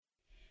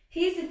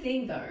Here's the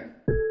thing though.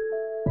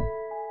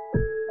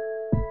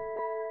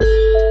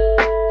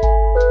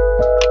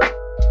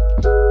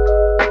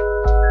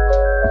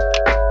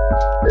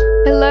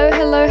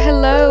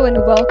 Hello, and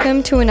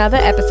welcome to another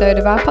episode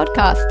of our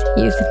podcast.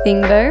 Here's the thing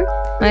though.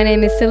 My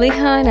name is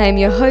Saliha and I'm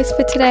your host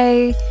for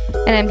today,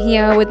 and I'm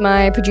here with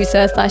my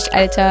producer /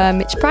 editor,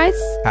 Mitch Price.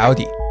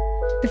 Howdy.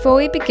 Before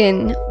we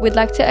begin, we'd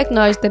like to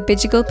acknowledge the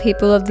Bidjigal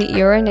people of the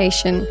Eora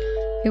Nation,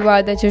 who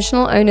are the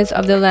traditional owners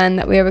of the land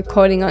that we are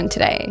recording on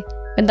today.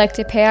 We'd like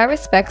to pay our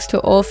respects to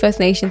all First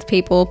Nations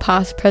people,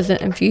 past, present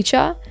and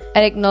future,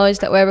 and acknowledge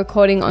that we're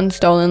recording on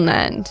stolen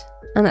land,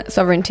 and that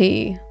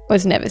sovereignty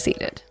was never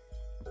ceded.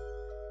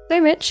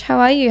 So Mitch, how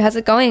are you? How's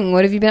it going?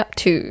 What have you been up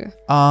to?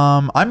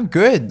 I'm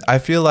good. I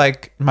feel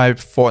like my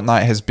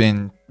fortnight has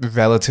been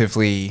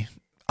relatively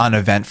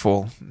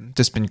uneventful.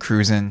 Just been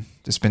cruising,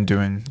 just been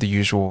doing the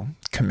usual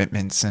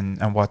commitments and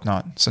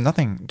whatnot. So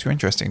nothing too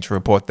interesting to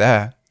report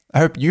there. I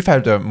hope you've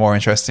had a more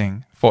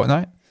interesting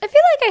fortnight. I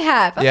feel like I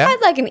have.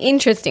 I've had an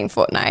interesting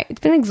fortnight.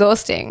 It's been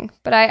exhausting,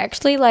 but I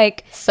actually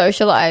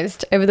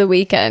socialized over the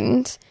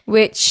weekend,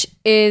 which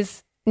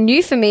is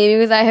new for me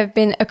because I have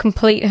been a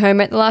complete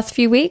hermit the last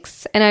few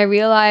weeks, and I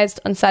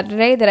realized on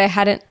Saturday that I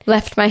hadn't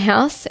left my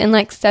house in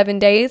 7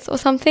 days or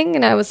something,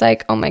 and I was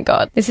like, oh my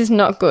god, this is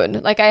not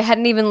good. I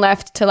hadn't even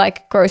left to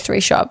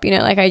grocery shop,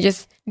 I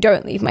just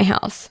don't leave my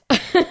house.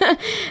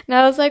 And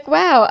I was like,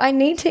 wow, I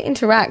need to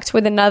interact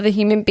with another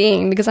human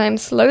being because I'm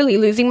slowly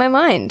losing my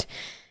mind.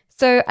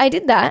 So I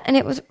did that, and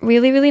it was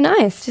really, really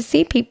nice to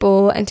see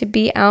people and to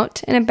be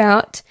out and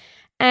about.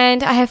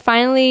 And I have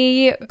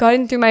finally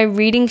gotten through my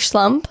reading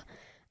slump.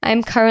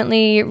 I'm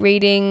currently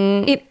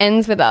reading It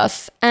Ends With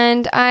Us,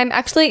 and I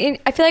feel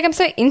like I'm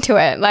so into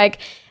it.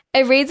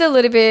 It reads a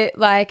little bit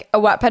like a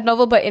Wattpad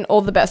novel, but in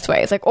all the best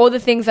ways. All the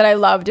things that I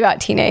loved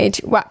about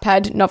teenage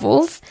Wattpad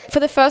novels. For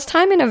the first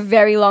time in a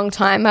very long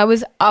time, I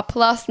was up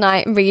last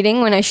night reading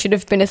when I should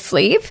have been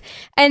asleep,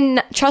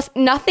 and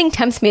nothing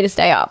tempts me to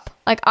stay up.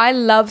 I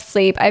love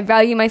sleep. I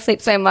value my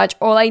sleep so much.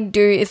 All I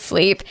do is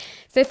sleep.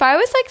 So if I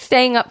was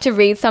staying up to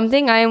read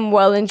something, I am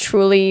well and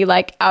truly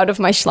out of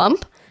my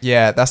slump.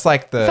 Yeah, that's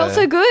felt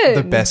so good.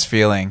 The best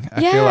feeling.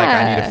 I feel like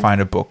I need to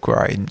find a book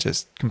where I'm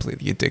just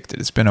completely addicted.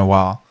 It's been a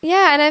while.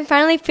 Yeah, and I'm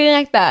finally feeling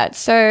like that.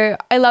 So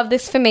I love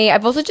this for me.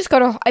 I've also just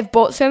I've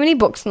bought so many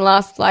books in the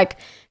last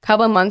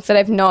couple of months that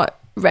I've not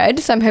read.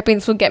 So I'm hoping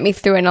this will get me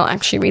through and I'll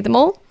actually read them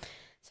all.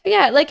 So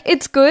yeah,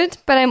 it's good,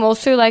 but I'm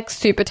also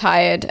super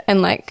tired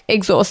and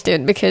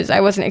exhausted because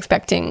I wasn't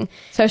expecting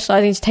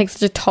socializing to take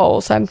such a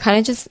toll. So I'm kind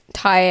of just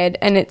tired,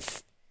 and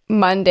it's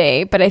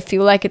Monday, but I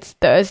feel like it's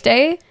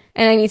Thursday.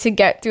 And I need to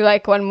get through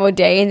one more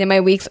day and then my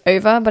week's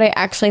over, but I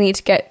actually need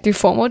to get through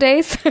 4 more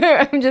days. So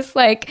I'm just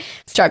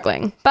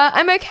struggling, but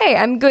I'm okay.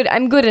 I'm good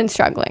and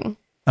struggling.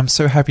 I'm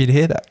so happy to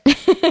hear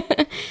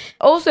that.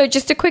 Also,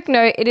 just a quick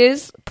note, it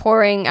is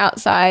pouring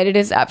outside. It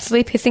is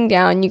absolutely pissing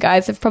down. You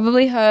guys have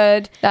probably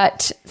heard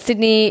that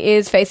Sydney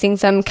is facing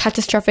some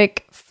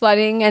catastrophic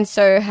flooding, and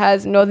so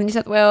has Northern New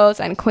South Wales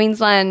and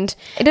Queensland.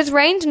 It has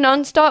rained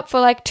nonstop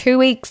for 2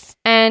 weeks,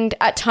 and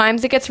at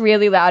times it gets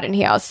really loud in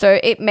here, so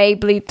it may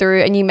bleed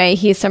through and you may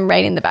hear some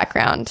rain in the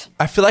background.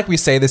 I feel like we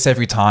say this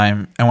every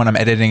time, and when I'm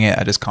editing it,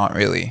 I just can't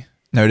really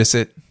notice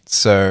it.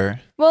 So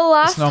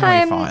last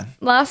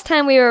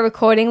time we were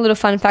recording, little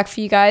fun fact for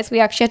you guys, we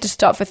actually had to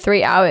stop for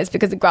 3 hours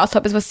because the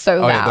grasshoppers were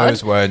so loud. Yeah,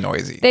 those were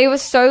noisy. They were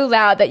so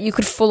loud that you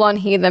could full on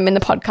hear them in the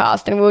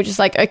podcast, and we were just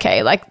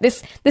okay,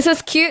 this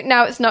was cute,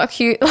 now it's not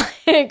cute.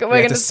 We're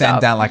going to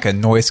send down a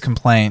noise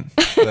complaint.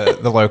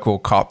 The local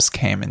cops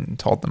came and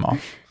told them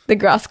off. The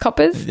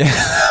grasshoppers? Yeah.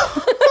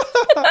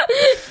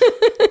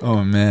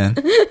 Oh man.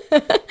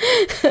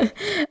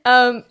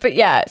 But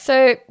yeah,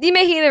 so you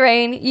may hear the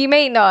rain, you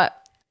may not.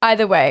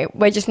 Either way,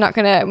 we're not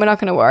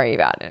gonna worry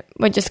about it.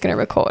 We're just gonna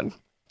record.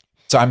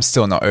 So I'm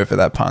still not over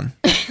that pun.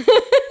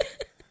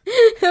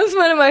 That was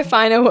one of my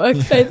finer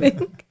works, I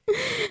think.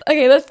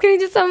 Okay, let's get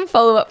into some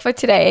follow-up for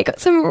today. I got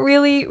some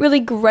really, really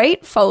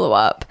great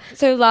follow-up.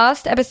 So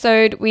last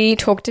episode, we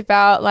talked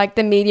about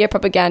the media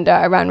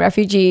propaganda around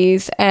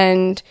refugees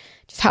and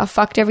just how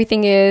fucked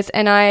everything is.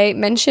 And I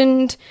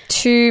mentioned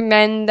 2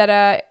 men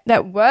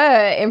that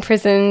were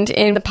imprisoned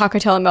in the Park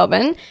Hotel in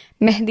Melbourne,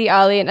 Mehdi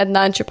Ali and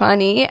Adnan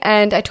Chopani,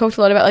 and I talked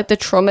a lot about the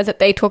traumas that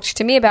they talked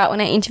to me about when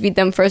I interviewed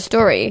them for a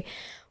story.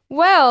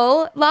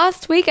 Well,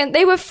 last weekend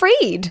they were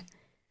freed.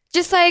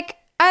 Just out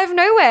of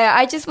nowhere.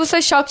 I just was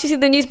so shocked to see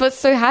the news, but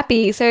so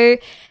happy. So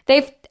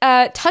they've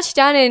touched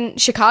down in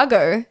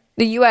Chicago,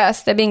 the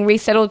US. They're being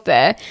resettled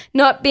there,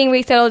 not being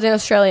resettled in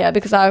Australia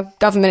because our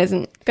government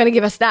isn't going to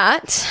give us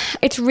that.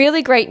 It's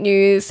really great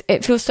news.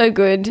 It feels so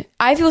good.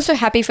 I feel so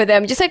happy for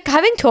them. Just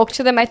having talked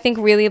to them, I think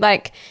really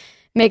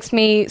makes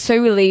me so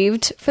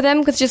relieved for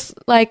them, because just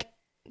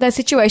their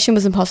situation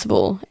was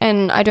impossible,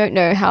 and I don't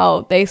know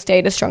how they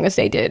stayed as strong as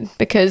they did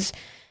because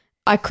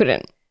I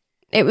couldn't.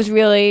 It was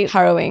really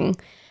harrowing.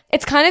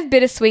 It's kind of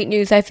bittersweet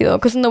news, I feel,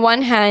 because on the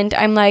one hand,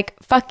 I'm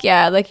fuck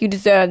yeah, you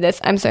deserve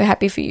this. I'm so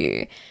happy for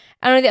you.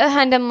 And on the other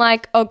hand, I'm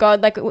like, oh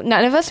God, like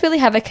none of us really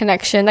have a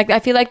connection. Like I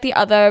feel like the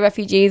other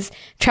refugees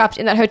trapped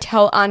in that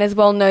hotel aren't as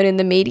well known in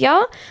the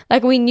media.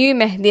 Like we knew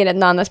Mehdi and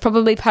Adnan. That's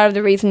probably part of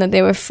the reason that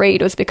they were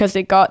freed, was because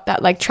they got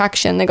that like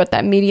traction, they got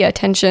that media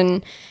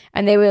attention,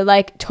 and they were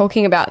like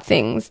talking about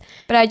things.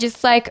 But I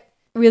just like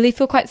really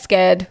feel quite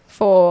scared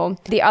for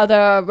the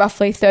other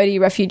roughly 30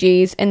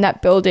 refugees in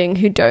that building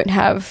who don't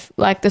have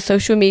like the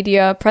social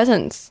media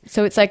presence.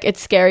 So it's like,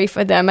 it's scary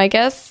for them, I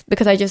guess,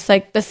 because I just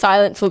like the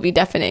silence will be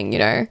deafening, you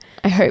know.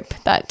 I hope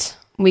that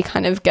we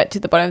kind of get to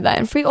the bottom of that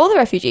and free all the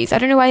refugees. I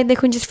don't know why they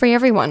couldn't just free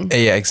everyone.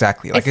 Yeah,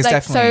 exactly. Like it's like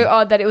definitely so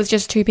odd that it was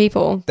just 2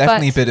 people.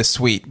 Definitely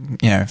bittersweet,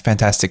 you know,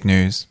 fantastic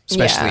news,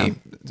 especially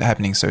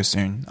happening so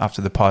soon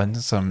after the pod.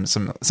 Some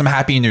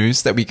happy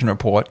news that we can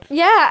report.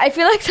 Yeah, I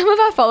feel like some of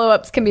our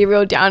follow-ups can be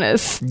real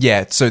downers.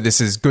 Yeah, so this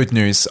is good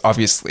news,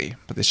 obviously,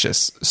 but it's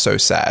just so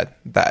sad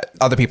that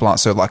other people aren't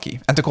so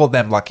lucky. And to call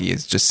them lucky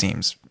just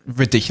seems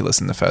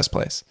ridiculous in the first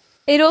place.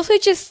 It also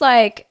just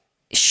like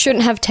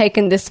shouldn't have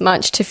taken this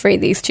much to free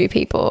these 2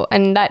 people,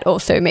 and that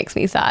also makes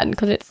me sad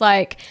because it's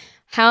like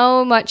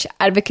how much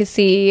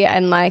advocacy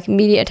and like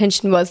media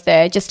attention was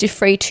there just to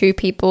free 2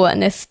 people,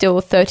 and there's still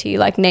 30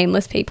 like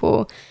nameless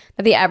people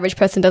that the average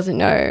person doesn't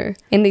know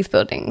in these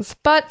buildings.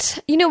 But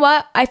you know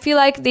what? I feel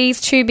like these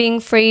 2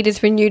 being freed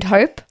is renewed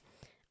hope.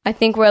 I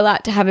think we're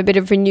allowed to have a bit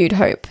of renewed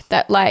hope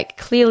that like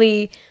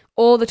clearly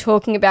all the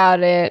talking about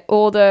it,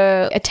 all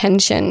the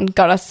attention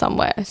got us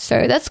somewhere.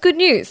 So that's good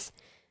news.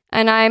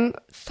 And I'm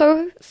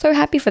so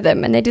happy for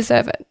them, and they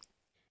deserve it.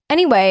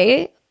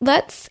 Anyway,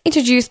 let's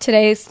introduce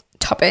today's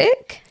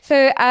topic.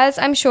 So as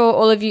I'm sure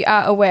all of you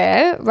are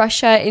aware,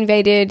 Russia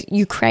invaded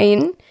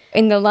Ukraine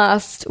in the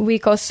last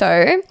week or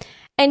so.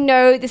 And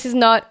no, this is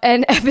not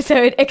an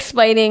episode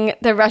explaining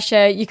the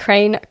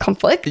Russia-Ukraine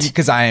conflict.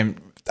 Because I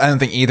don't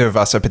think either of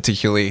us are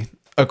particularly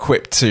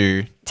equipped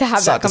to have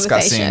start that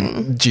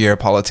conversation. Discussing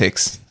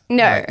geopolitics.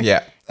 No.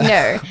 Yeah.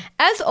 No.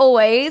 As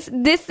always,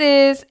 this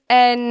is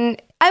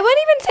I won't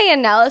even say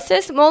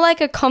analysis, more like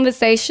a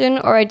conversation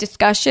or a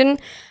discussion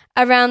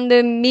around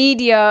the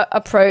media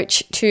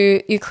approach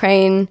to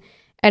Ukraine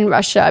and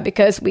Russia,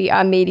 because we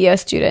are media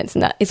students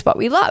and that is what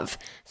we love.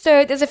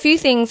 So there's a few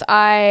things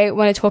I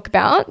want to talk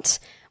about,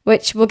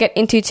 which we'll get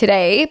into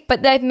today.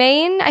 But the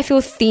main, I feel,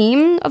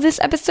 theme of this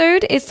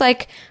episode is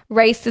like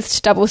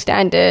racist double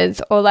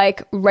standards or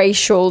like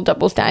racial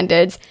double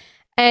standards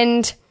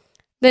and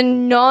the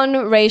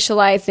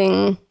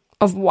non-racializing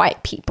of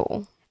white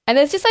people. And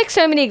there's just like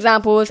so many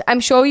examples. I'm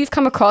sure you've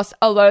come across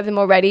a lot of them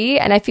already.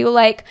 And I feel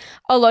like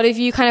a lot of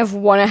you kind of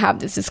want to have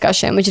this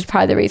discussion, which is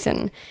part of the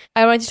reason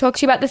I wanted to talk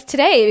to you about this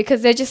today,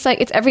 because they're just like,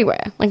 it's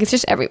everywhere. Like it's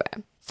just everywhere.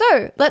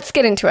 So let's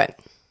get into it.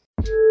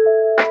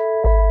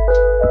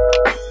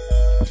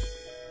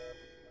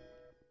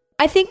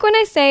 I think when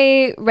I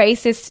say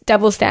racist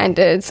double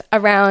standards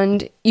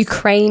around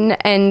Ukraine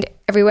and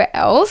everywhere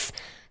else,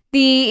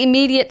 the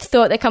immediate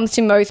thought that comes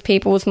to most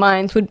people's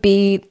minds would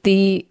be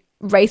the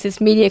racist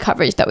media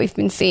coverage that we've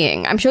been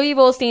seeing. I'm sure you've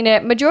all seen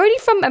it, majority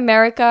from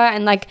America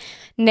and like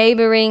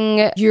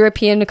neighboring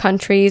European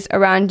countries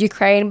around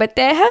Ukraine, but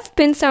there have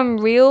been some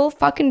real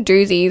fucking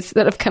doozies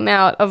that have come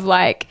out of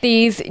like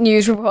these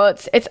news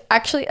reports. It's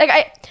actually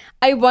like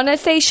I want to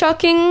say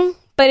shocking,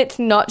 but it's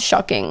not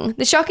shocking.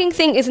 The shocking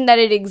thing isn't that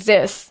it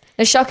exists.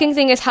 The shocking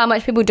thing is how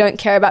much people don't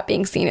care about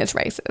being seen as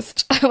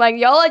racist. Like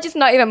y'all are just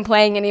not even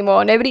playing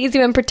anymore. Nobody is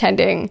even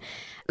pretending.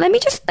 Let me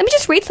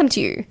just read some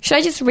to you. Should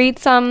I just read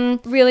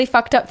some really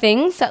fucked up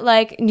things that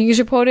like news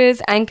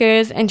reporters,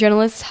 anchors, and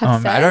journalists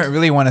have said? I don't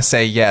really want to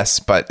say yes,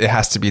 but it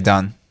has to be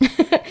done.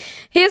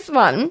 Here's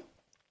one.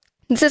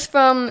 This is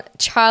from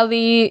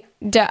Charlie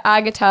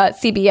D'Agata,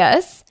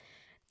 CBS.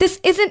 This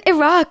isn't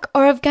Iraq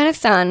or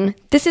Afghanistan.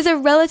 This is a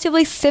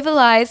relatively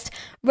civilized,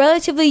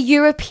 relatively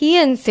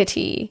European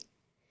city.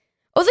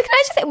 Also, can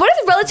I just say, what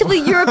does relatively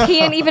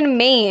European even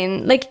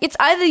mean? Like, it's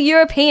either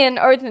European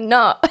or it's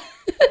not.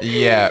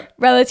 Yeah.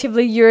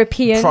 Relatively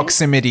European.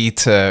 Proximity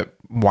to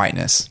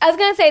whiteness. I was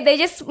going to say, they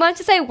just want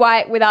to say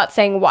white without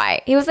saying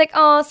white. He was like,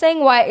 oh,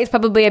 saying white is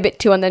probably a bit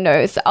too on the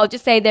nose. So I'll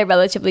just say they're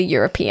relatively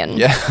European.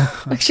 Yeah.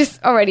 Which is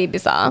already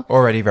bizarre.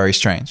 Already very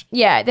strange.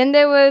 Yeah. Then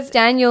there was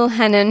Daniel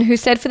Hannan, who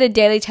said for the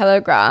Daily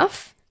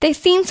Telegraph, they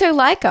seem so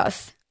like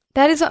us.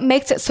 That is what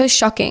makes it so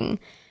shocking.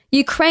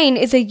 Ukraine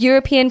is a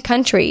European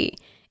country.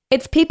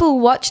 Its people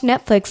watch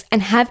Netflix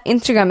and have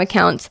Instagram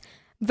accounts,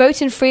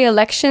 vote in free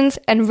elections,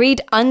 and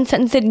read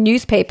uncensored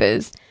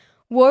newspapers.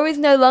 War is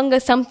no longer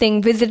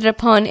something visited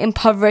upon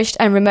impoverished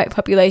and remote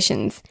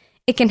populations.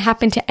 It can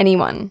happen to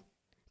anyone.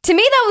 To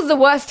me, that was the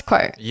worst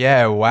quote.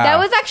 Yeah, wow. That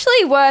was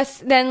actually worse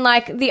than,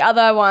 like, the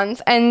other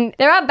ones. And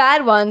there are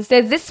bad ones.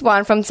 There's this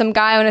one from some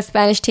guy on a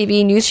Spanish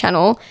TV news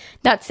channel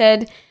that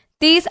said,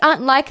 these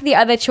aren't like the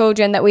other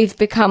children that we've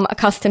become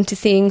accustomed to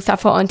seeing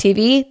suffer on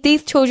TV.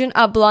 These children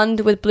are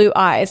blonde with blue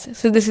eyes.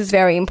 So this is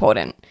very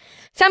important.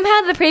 Somehow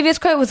the previous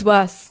quote was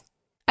worse.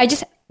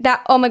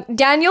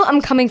 Daniel,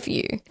 I'm coming for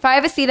you. If I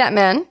ever see that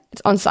man,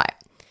 it's on site.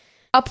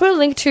 I'll put a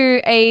link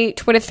to a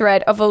Twitter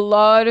thread of a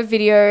lot of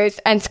videos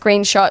and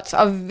screenshots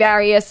of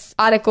various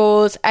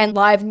articles and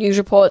live news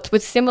reports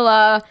with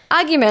similar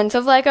arguments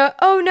of like,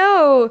 oh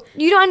no,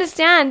 you don't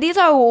understand. These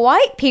are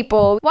white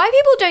people. White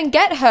people don't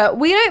get hurt.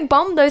 We don't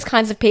bomb those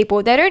kinds of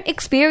people. They don't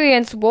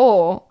experience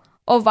war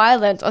or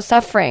violence or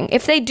suffering.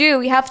 If they do,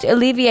 we have to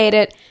alleviate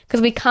it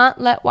because we can't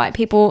let white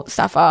people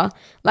suffer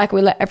like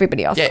we let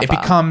everybody else suffer. It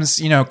becomes,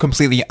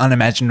 completely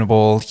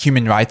unimaginable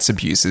human rights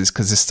abuses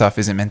because this stuff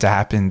isn't meant to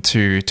happen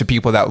to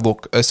people that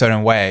look a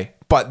certain way.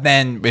 But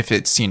then if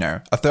it's,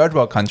 a third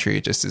world country,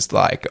 it just is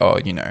like,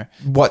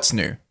 what's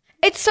new?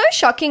 It's so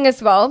shocking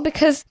as well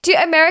because do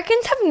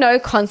Americans have no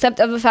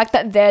concept of the fact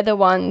that they're the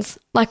ones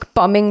like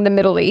bombing the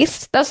Middle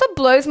East? That's what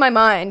blows my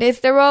mind is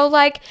they're all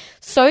like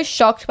so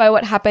shocked by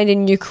what happened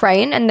in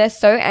Ukraine and they're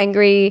so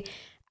angry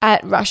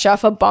at Russia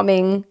for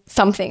bombing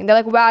something. They're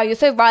like, wow, you're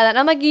so violent.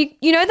 I'm like,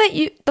 you know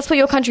that that's what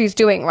your country is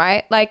doing,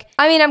 right? Like,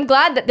 I mean, I'm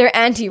glad that they're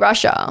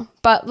anti-Russia,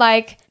 but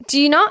like,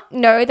 do you not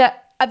know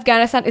that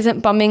Afghanistan isn't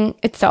bombing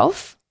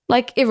itself?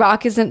 Like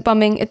Iraq isn't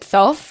bombing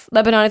itself.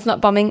 Lebanon is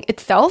not bombing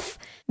itself.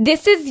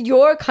 This is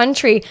your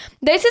country.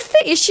 This is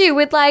the issue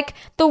with like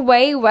the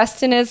way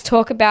Westerners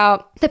talk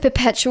about the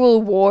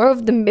perpetual war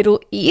of the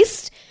Middle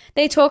East.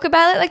 They talk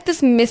about it like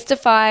this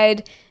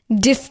mystified,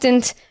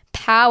 distant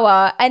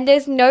power, and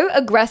there's no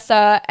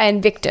aggressor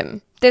and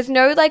victim. There's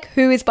no like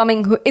who is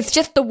bombing who. It's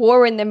just the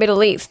war in the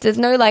Middle East. There's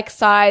no like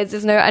sides.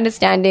 There's no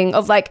understanding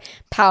of like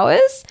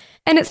powers.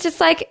 And it's just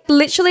like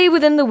literally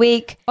within the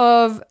week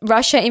of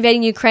Russia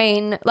invading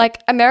Ukraine,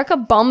 like America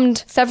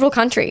bombed several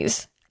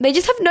countries. They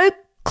just have no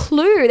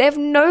clue. They have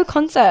no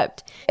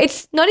concept.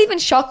 It's not even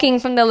shocking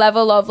from the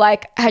level of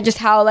like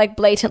how like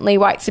blatantly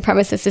white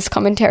supremacist this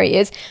commentary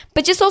is,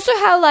 but just also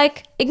how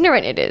like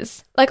ignorant it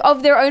is, like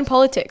of their own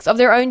politics, of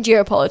their own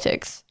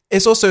geopolitics.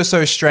 It's also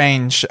so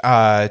strange.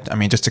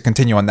 Just to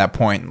continue on that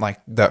point,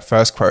 like that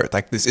first quote,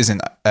 like this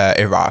isn't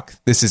Iraq,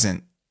 this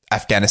isn't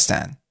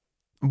Afghanistan.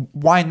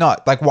 Why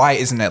not? Like, why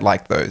isn't it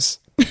like those?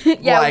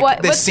 Yeah,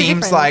 like, this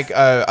seems like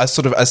a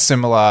sort of a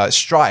similar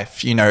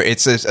strife.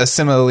 It's a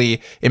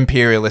similarly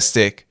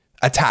imperialistic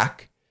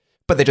attack,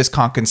 but they just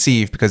can't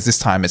conceive because this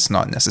time it's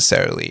not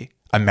necessarily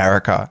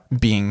America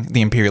being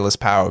the imperialist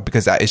power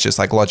because that is just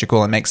like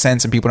logical and makes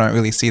sense and people don't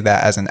really see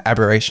that as an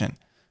aberration.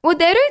 Well,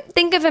 they don't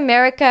think of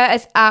America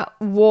as at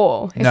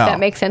war, if that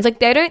makes sense. Like,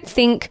 they don't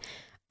think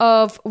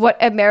of what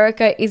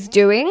America is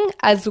doing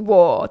as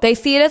war. They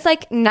see it as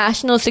like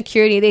national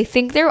security. They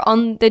think they're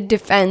on the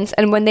defense,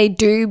 and when they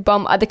do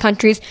bomb other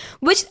countries,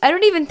 which I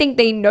don't even think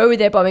they know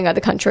they're bombing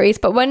other countries,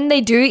 but when they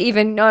do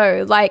even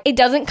know, like it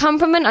doesn't come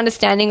from an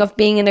understanding of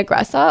being an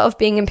aggressor, of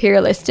being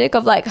imperialistic,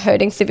 of like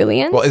hurting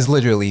civilians. Well, it's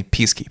literally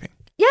peacekeeping.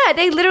 Yeah,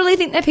 they literally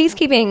think they're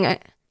peacekeeping. And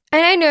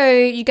I know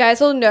you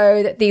guys all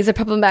know that these are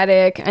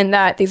problematic and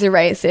that these are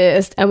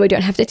racist, and we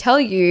don't have to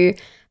tell you.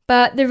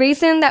 But the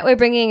reason that we're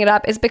bringing it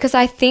up is because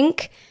I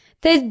think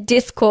the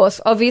discourse,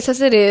 obvious as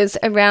it is,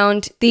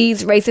 around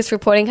these racist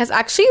reporting has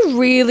actually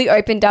really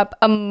opened up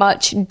a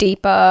much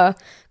deeper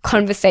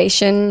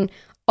conversation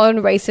on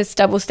racist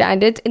double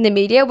standards in the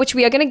media, which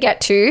we are going to get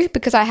to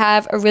because I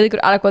have a really good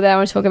article that I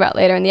want to talk about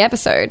later in the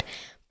episode.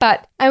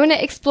 But I want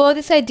to explore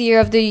this idea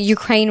of the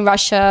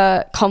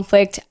Ukraine-Russia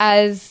conflict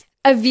as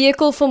a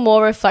vehicle for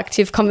more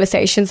reflective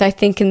conversations, I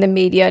think, in the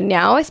media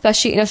now,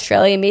 especially in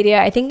Australian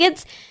media. I think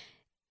it's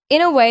in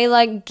a way,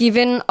 like,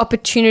 given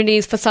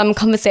opportunities for some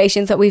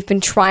conversations that we've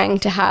been trying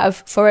to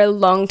have for a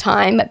long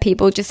time that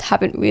people just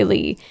haven't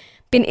really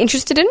been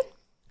interested in.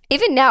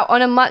 Even now,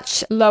 on a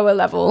much lower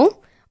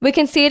level, we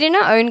can see it in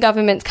our own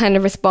government's kind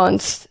of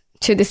response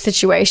to this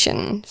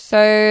situation.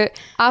 So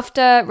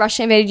after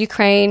Russia invaded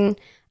Ukraine,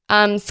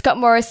 Scott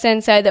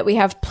Morrison said that we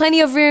have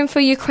plenty of room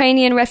for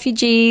Ukrainian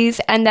refugees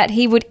and that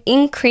he would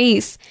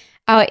increase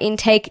our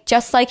intake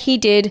just like he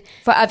did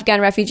for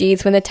Afghan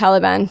refugees when the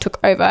Taliban took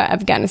over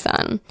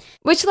Afghanistan,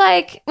 which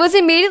like was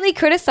immediately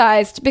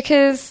criticized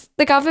because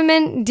the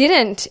government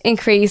didn't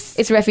increase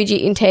its refugee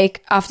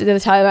intake after the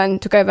Taliban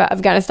took over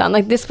Afghanistan.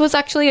 Like this was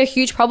actually a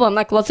huge problem.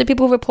 Like lots of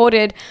people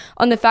reported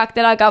on the fact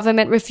that our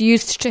government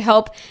refused to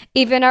help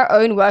even our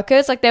own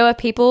workers. Like there were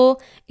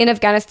people in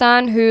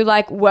Afghanistan who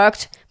like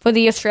worked for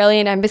the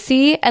Australian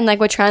embassy and like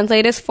were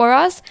translators for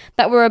us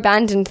that were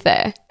abandoned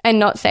there and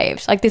not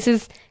saved. Like this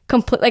is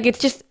complete, like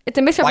it's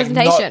a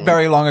misrepresentation. Like not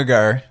very long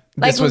ago,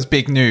 this was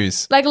big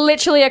news. Like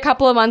literally a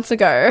couple of months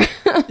ago.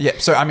 Yeah.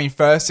 So I mean,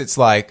 first it's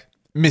like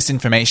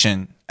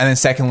misinformation, and then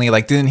secondly,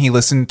 like didn't he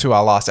listen to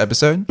our last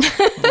episode?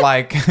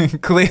 Like,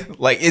 clear.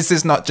 Like, is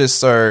this not just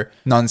so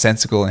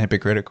nonsensical and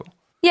hypocritical?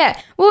 Yeah.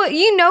 Well,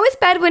 you know it's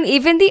bad when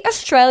even the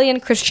Australian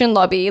Christian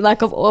lobby,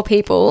 like of all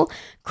people,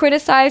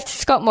 criticised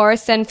Scott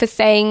Morrison for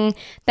saying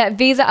that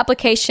visa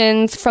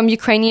applications from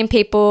Ukrainian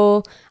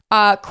people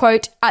are,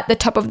 quote, at the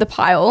top of the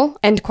pile,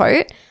 end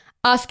quote,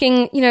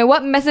 asking,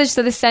 what message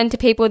does this send to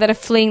people that are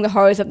fleeing the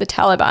horrors of the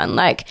Taliban?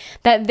 Like,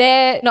 that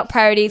they're not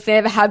priorities, they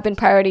never have been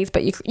priorities,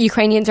 but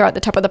Ukrainians are at the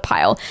top of the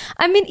pile.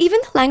 I mean, even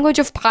the language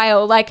of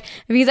pile, like,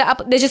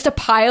 there's just a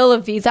pile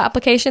of visa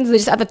applications, they're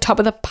just at the top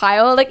of the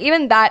pile. Like,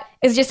 even that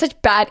is just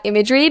such bad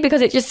imagery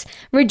because it just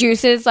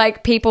reduces,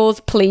 like,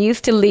 people's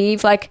pleas to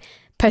leave, like,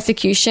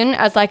 persecution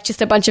as, like,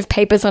 just a bunch of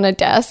papers on a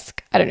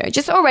desk. I don't know,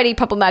 just already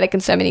problematic in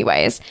so many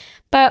ways.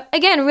 But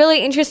again,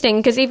 really interesting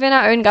because even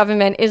our own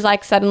government is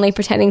like suddenly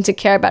pretending to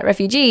care about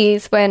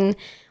refugees when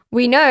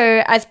we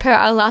know, as per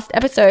our last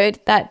episode,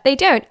 that they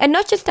don't. And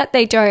not just that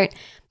they don't,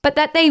 but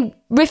that they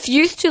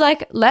refuse to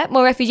like let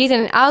more refugees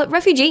in. Our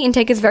refugee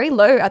intake is very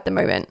low at the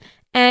moment.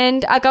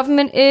 And our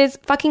government is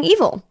fucking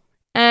evil.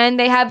 And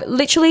they have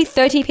literally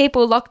 30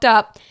 people locked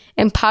up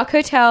in Park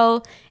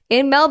Hotel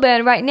in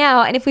Melbourne right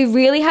now. And if we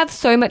really have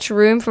so much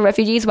room for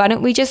refugees, why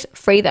don't we just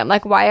free them?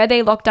 Like, why are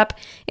they locked up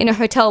in a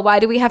hotel? Why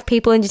do we have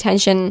people in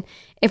detention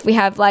if we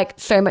have like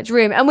so much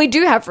room? And we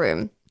do have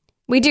room.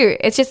 We do.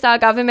 It's just our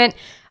government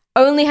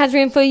only has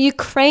room for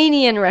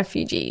Ukrainian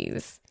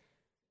refugees.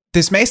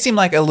 This may seem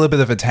like a little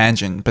bit of a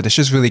tangent, but it's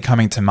just really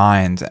coming to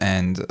mind.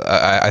 And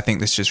I think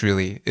this just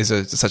really is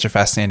such a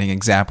fascinating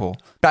example.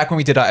 Back when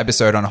we did our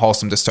episode on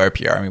wholesome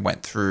dystopia and we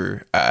went through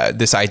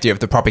this idea of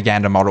the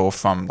propaganda model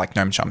from like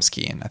Noam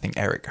Chomsky and I think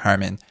Eric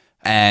Herman.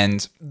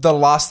 And the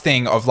last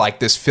thing of like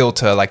this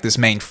filter, like this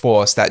main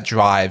force that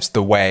drives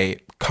the way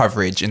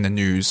coverage in the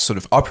news sort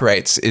of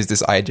operates is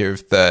this idea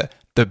of the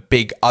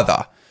big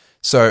other.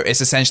 So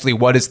it's essentially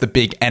what is the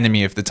big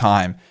enemy of the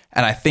time.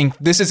 And I think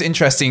this is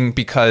interesting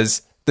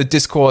because the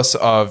discourse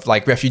of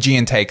like refugee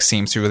intake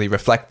seems to really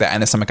reflect that.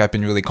 And it's something I've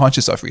been really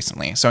conscious of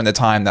recently. So in the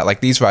time that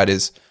like these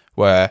writers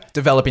were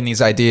developing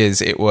these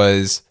ideas, it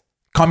was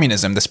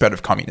communism, the spread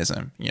of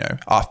communism,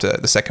 after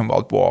the Second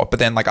World War. But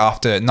then like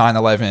after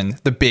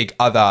 9/11, the big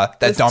other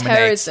that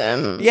dominates.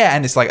 Terrorism. Yeah.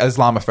 And it's like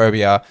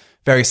Islamophobia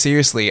very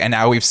seriously. And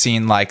now we've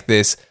seen like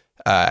this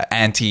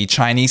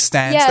anti-Chinese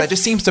stance that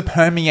just seems to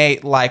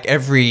permeate like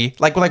every,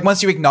 like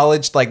once you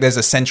acknowledge like there's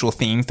a central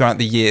theme throughout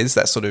the years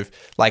that sort of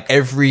like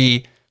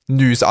every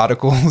news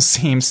article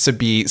seems to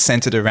be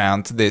centered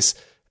around this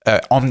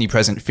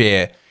omnipresent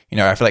fear.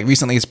 I feel like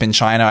recently it's been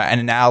China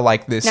and now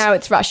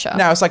it's Russia.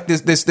 Now it's like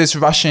this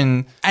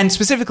Russian, and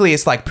specifically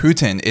it's like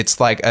Putin. It's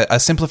like a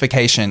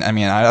simplification. I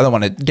mean, I don't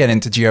want to get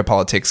into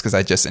geopolitics because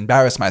I just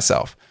embarrass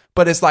myself.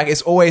 But it's like,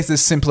 it's always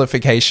this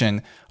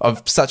simplification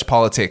of such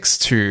politics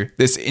to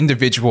this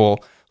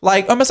individual,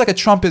 like almost like a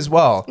Trump as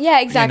well.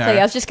 Yeah, exactly.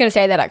 I was just going to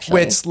say that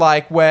actually. It's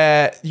like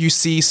where you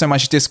see so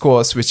much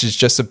discourse, which is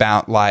just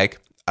about like,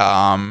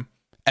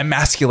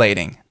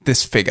 emasculating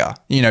this figure,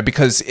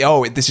 because,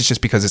 this is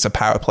just because it's a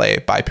power play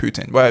by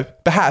Putin. Well,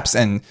 perhaps,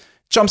 and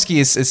Chomsky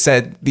has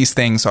said these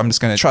things, so I'm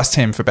just going to trust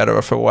him for better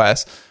or for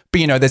worse.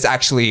 But, there's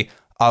actually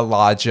a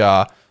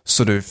larger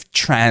sort of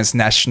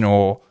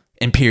transnational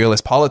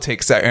imperialist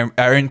politics that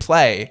are in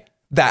play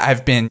that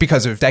have been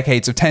because of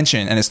decades of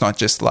tension. And it's not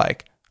just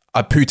like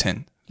a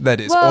Putin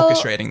that is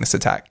orchestrating this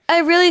attack.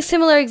 A really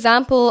similar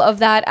example of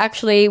that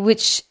actually,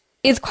 which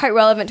is quite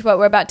relevant to what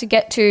we're about to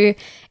get to,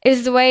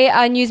 is the way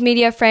our news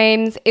media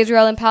frames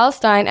Israel and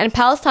Palestine. And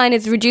Palestine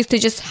is reduced to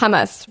just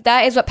Hamas.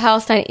 That is what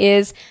Palestine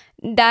is.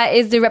 That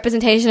is the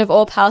representation of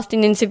all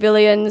Palestinian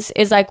civilians,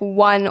 is like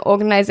one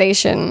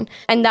organization.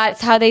 And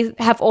that's how they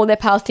have all their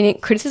Palestinian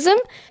criticism.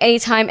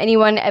 Anytime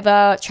anyone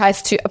ever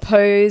tries to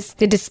oppose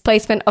the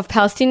displacement of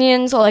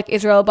Palestinians or like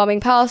Israel bombing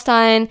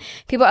Palestine,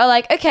 people are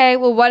like, okay,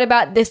 well, what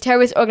about this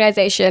terrorist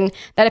organization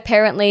that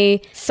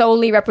apparently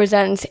solely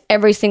represents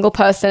every single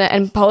person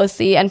and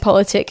policy and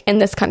politic in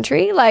this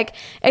country? Like,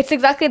 it's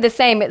exactly the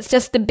same. It's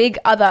just the big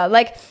other.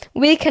 Like,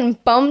 we can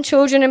bomb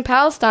children in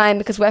Palestine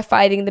because we're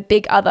fighting the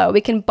big other.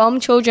 We can bomb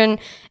children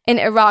in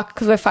Iraq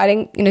because we're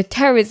fighting,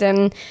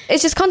 terrorism.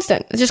 It's just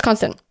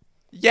constant.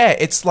 Yeah,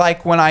 it's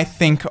like when I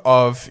think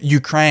of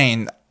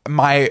Ukraine,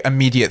 my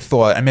immediate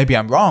thought, and maybe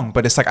I'm wrong,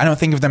 but it's like I don't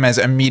think of them as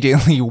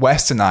immediately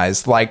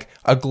westernized, like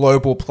a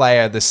global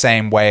player the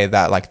same way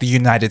that like the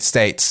United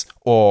States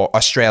or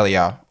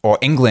Australia or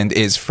England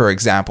is, for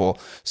example.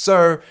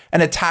 So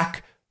an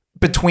attack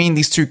between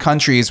these two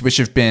countries, which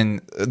have been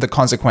the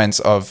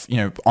consequence of,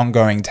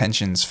 ongoing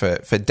tensions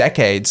for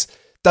decades,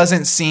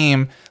 doesn't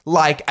seem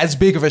like as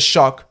big of a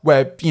shock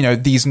where,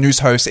 these news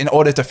hosts, in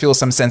order to feel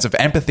some sense of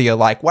empathy, are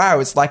like, wow,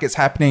 it's like it's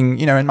happening,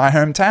 in my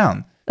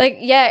hometown. Like,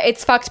 yeah,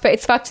 it's fucked, but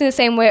it's fucked in the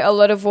same way a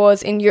lot of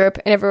wars in Europe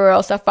and everywhere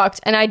else are fucked.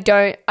 And I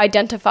don't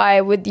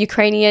identify with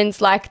Ukrainians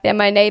like they're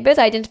my neighbors.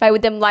 I identify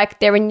with them like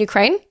they're in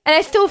Ukraine. And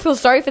I still feel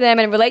sorry for them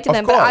and relate to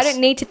them, but I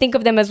don't need to think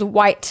of them as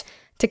white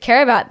to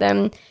care about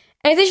them.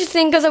 And it's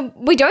interesting because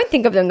we don't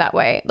think of them that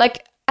way.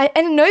 Like,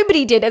 and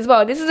nobody did as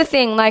well. This is the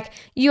thing. Like,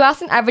 you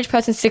asked an average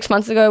person 6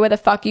 months ago where the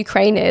fuck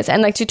Ukraine is,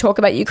 and like to talk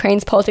about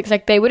Ukraine's politics,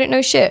 like they wouldn't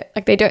know shit.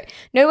 Like, they don't.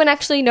 No one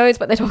actually knows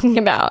what they're talking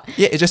about.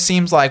 Yeah, it just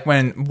seems like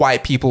when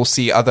white people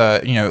see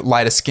other,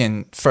 lighter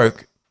skinned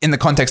folk in the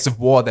context of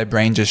war, their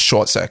brain just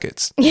short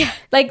circuits. Yeah,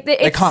 like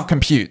they can't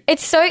compute.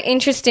 It's so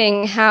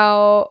interesting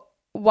how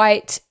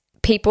white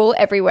people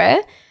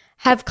everywhere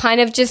have kind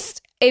of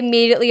just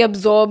immediately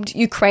absorbed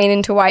Ukraine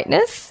into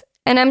whiteness.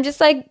 And I'm just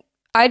like,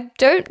 I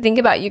don't think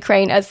about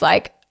Ukraine as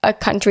like a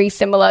country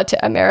similar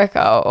to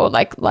America or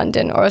like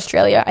London or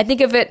Australia. I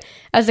think of it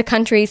as a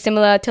country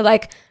similar to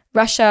like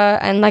Russia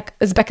and like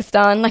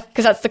Uzbekistan, like,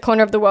 because that's the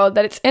corner of the world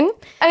that it's in.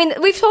 I mean,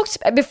 we've talked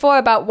before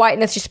about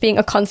whiteness just being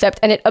a concept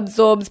and it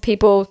absorbs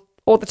people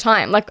all the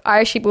time. Like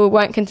Irish people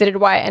weren't considered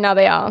white and now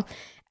they are.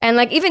 And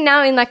like even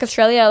now in like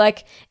Australia,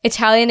 like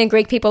Italian and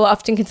Greek people are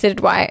often considered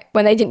white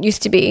when they didn't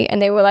used to be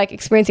and they were like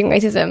experiencing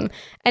racism.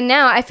 And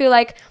now I feel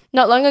like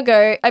not long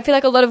ago, I feel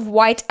like a lot of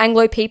white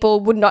Anglo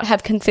people would not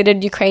have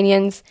considered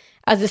Ukrainians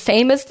as the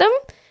same as them.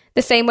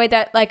 The same way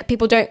that like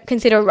people don't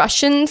consider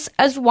Russians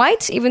as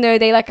white, even though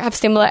they like have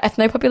similar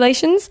ethno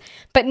populations.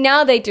 But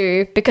now they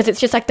do because it's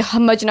just like the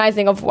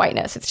homogenizing of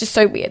whiteness. It's just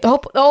so weird.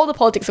 All the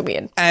politics are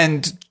weird.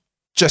 And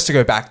just to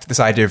go back to this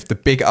idea of the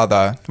big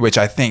other, which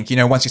I think,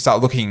 once you start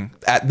looking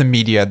at the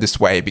media this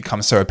way, it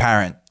becomes so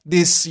apparent.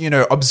 This,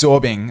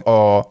 absorbing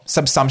or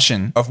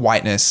subsumption of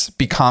whiteness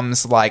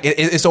becomes like,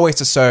 it's always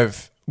to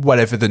serve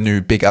whatever the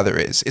new big other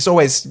is. It's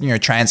always,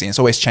 transient, it's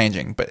always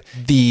changing, but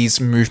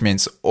these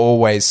movements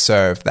always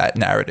serve that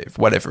narrative,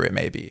 whatever it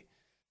may be.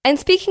 And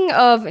speaking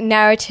of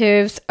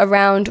narratives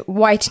around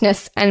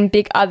whiteness and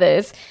big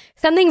others,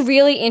 something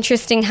really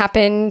interesting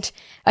happened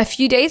a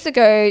few days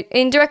ago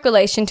in direct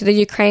relation to the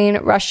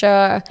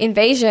Ukraine-Russia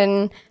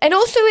invasion, and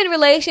also in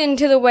relation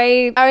to the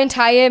way our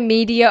entire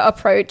media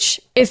approach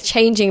is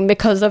changing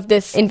because of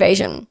this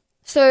invasion.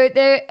 So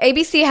the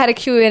ABC had a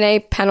Q&A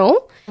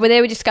panel where they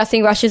were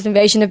discussing Russia's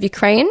invasion of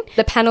Ukraine.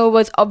 The panel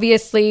was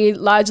obviously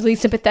largely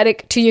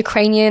sympathetic to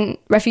Ukrainian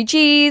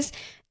refugees.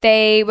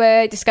 They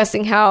were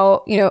discussing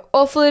how,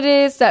 awful it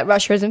is that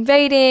Russia is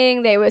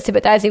invading. They were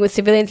sympathizing with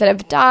civilians that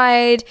have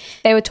died.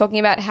 They were talking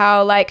about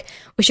how, like,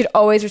 we should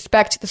always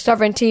respect the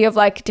sovereignty of,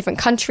 like, different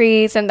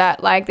countries and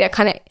that, like, there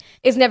kind of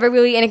is never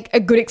really a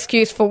good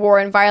excuse for war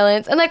and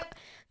violence. And, like,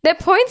 their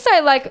points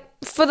I, like,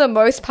 for the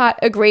most part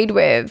agreed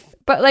with.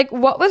 But, like,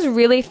 what was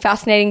really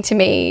fascinating to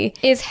me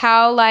is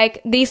how,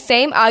 like, these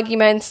same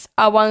arguments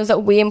are ones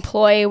that we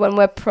employ when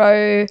we're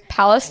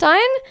pro-Palestine,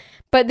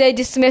 but they're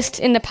dismissed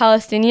in the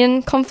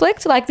Palestinian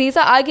conflict. Like, these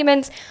are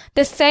arguments,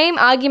 the same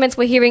arguments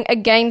we're hearing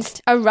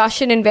against a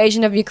Russian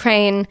invasion of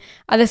Ukraine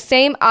are the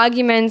same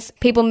arguments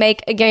people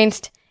make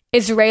against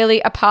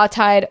Israeli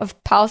apartheid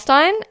of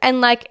Palestine.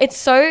 And, like, it's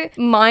so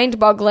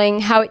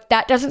mind-boggling how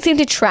that doesn't seem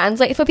to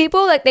translate for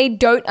people. Like, they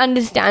don't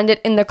understand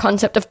it in the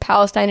concept of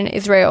Palestine and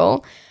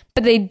Israel,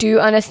 but they do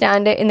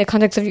understand it in the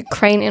context of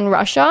Ukraine and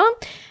Russia.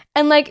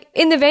 And, like,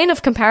 in the vein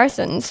of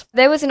comparisons,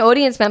 there was an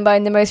audience member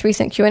in the most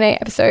recent Q&A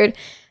episode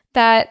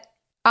that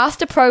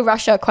asked a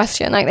pro-Russia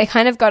question. Like, they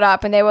kind of got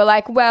up and they were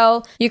like,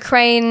 well,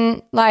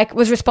 Ukraine, like,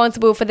 was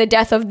responsible for the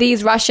death of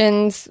these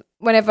Russians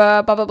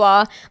whenever, blah, blah,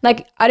 blah.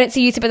 Like, I don't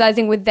see you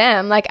sympathizing with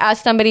them, like,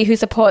 as somebody who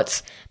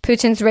supports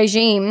Putin's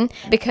regime,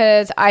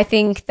 because I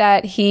think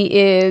that he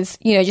is,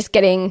 just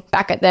getting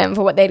back at them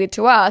for what they did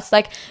to us.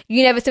 Like,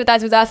 you never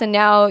sympathize with us and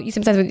now you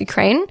sympathize with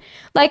Ukraine.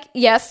 Like,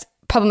 yes,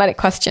 problematic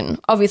question.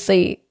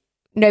 Obviously,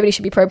 nobody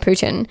should be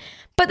pro-Putin.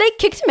 But they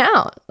kicked him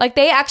out. Like,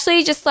 they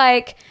actually just,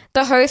 like,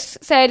 the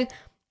host said,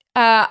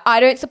 I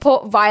don't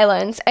support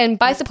violence, and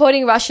by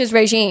supporting Russia's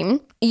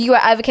regime, you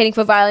are advocating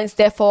for violence,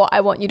 therefore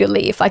I want you to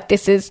leave. Like,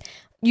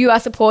 you are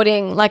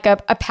supporting, like, a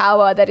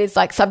power that is,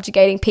 like,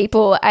 subjugating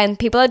people, and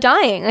people are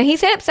dying. And he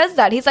says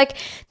that. He's like,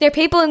 there are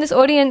people in this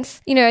audience,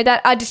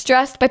 that are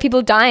distressed by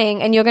people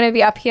dying, and you're going to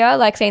be up here,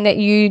 like, saying that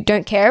you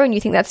don't care and you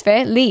think that's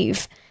fair?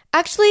 Leave.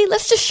 Actually,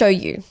 let's just show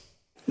you.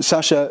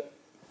 Sasha,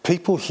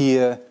 people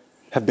here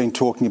have been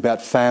talking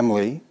about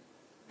family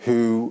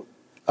who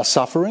are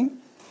suffering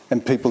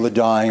and people are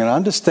dying. And I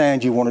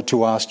understand you wanted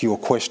to ask your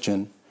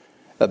question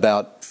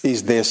about,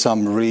 is there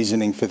some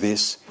reasoning for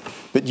this?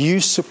 But you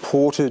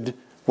supported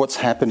what's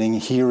happening,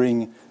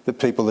 hearing that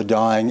people are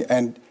dying.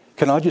 And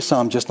can I just say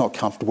I'm just not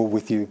comfortable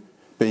with you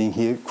being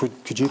here?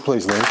 Could you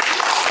please leave?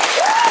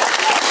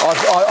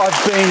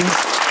 I've been...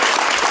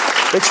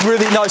 It's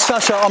really... No,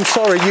 Sasha, I'm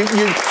sorry.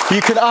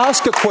 You can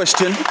ask a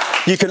question.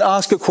 You can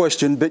ask a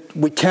question, but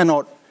we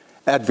cannot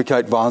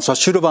advocate violence. I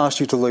should have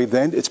asked you to leave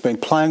then. It's been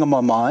playing on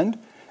my mind,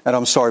 and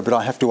I'm sorry, but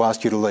I have to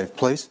ask you to leave,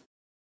 please.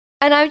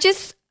 And I'm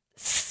just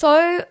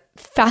so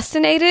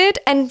fascinated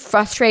and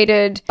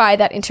frustrated by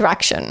that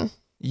interaction.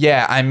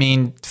 Yeah, I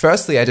mean,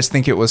 firstly, I just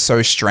think it was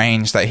so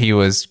strange that he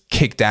was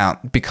kicked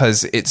out,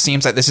 because it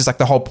seems like this is like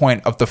the whole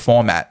point of the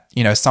format.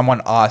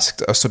 Someone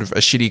asked a sort of a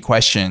shitty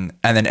question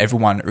and then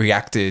everyone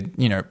reacted,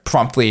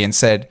 promptly and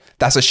said,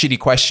 that's a shitty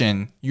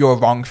question. You're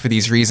wrong for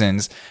these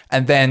reasons.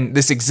 And then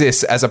this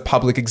exists as a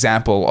public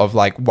example of,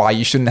 like, why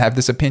you shouldn't have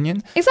this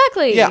opinion.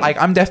 Exactly. Yeah,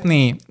 like, I'm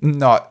definitely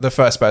not the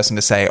first person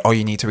to say, oh,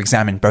 you need to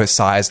examine both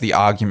sides of the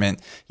argument,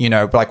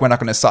 but, like, we're not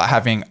going to start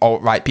having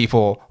alt-right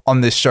people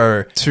on this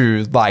show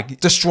to, like,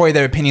 destroy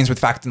their opinions with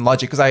fact and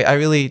logic, because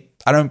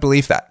I don't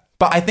believe that.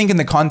 But I think in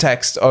the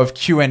context of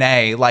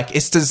Q&A, like,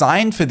 it's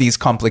designed for these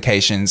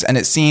complications, and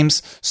it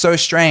seems so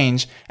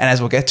strange, and as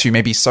we'll get to,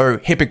 maybe so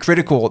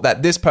hypocritical,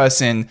 that this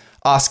person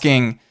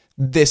asking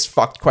this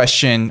fucked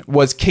question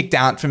was kicked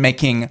out for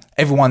making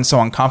everyone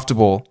so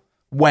uncomfortable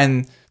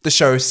when the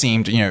show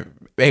seemed,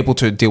 able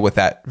to deal with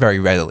that very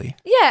readily.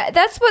 Yeah,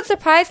 that's what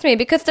surprised me,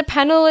 because the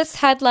panelists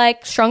had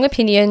like strong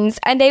opinions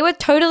and they were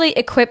totally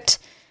equipped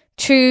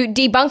to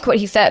debunk what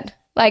he said.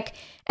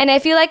 And I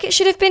feel like it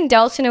should have been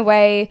dealt in a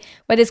way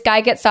where this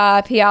guy gets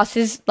up, he asks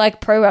his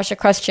like pro-Russia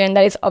question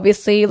that is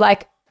obviously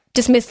like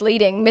just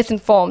misleading,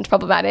 misinformed,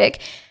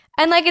 problematic.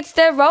 And like it's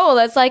their role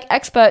as like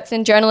experts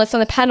and journalists on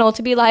the panel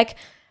to be like,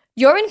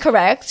 you're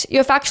incorrect.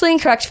 You're factually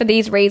incorrect for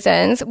these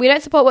reasons. We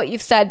don't support what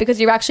you've said because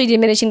you're actually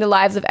diminishing the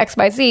lives of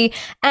XYZ.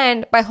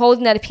 And by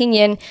holding that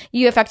opinion,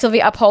 you effectively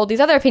uphold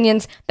these other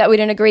opinions that we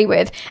don't agree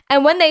with.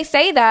 And when they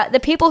say that, the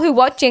people who are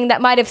watching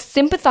that might have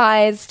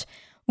sympathized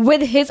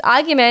with his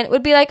argument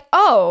would be like,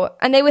 oh,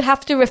 and they would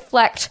have to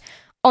reflect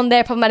on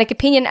their problematic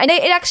opinion. And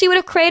it actually would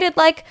have created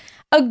like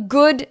a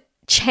good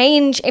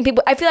change in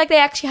people. I feel like they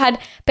actually had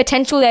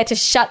potential there to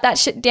shut that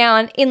shit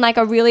down in like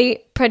a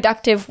really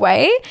productive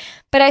way.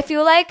 But I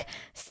feel like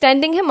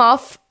sending him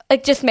off,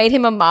 it just made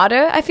him a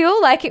martyr. I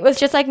feel like it was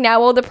just like,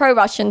 now all the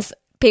pro-Russians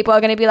people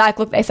are going to be like,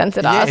 look, they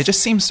censored us. Yeah, it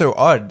just seems so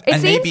odd. It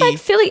seems like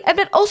silly.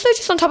 But also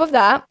just on top of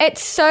that,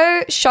 it's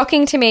so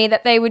shocking to me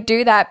that they would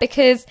do that,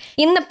 because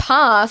in the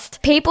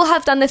past, people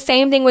have done the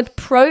same thing with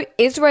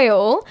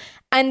pro-Israel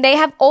and they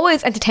have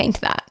always entertained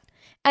that.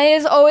 And it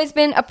has always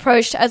been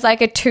approached as like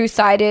a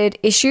two-sided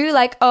issue.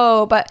 Like,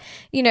 oh, but,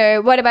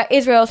 what about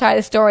Israel's side of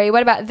the story?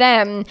 What about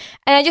them?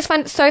 And I just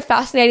find it so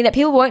fascinating that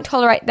people won't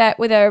tolerate that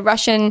with a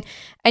Russian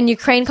and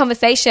Ukraine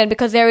conversation,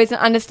 because there is an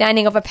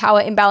understanding of a power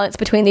imbalance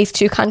between these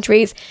two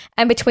countries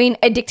and between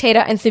a dictator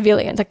and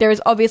civilians. Like, there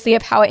is obviously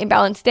a power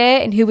imbalance there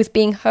in who was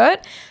being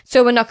hurt.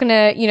 So we're not going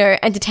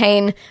to,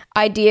 entertain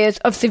ideas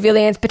of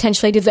civilians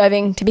potentially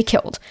deserving to be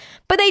killed.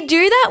 But they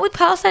do that with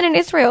Palestine and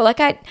Israel. Like,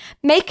 I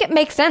make it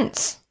make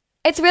sense.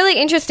 It's really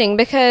interesting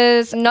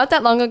because not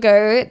that long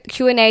ago,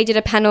 Q&A did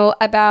a panel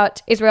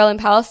about Israel and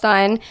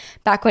Palestine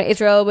back when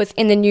Israel was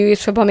in the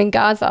news for bombing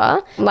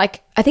Gaza.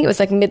 I think it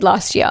was mid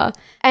last year.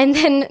 And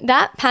then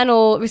that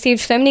panel received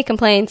so many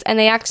complaints, and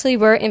they actually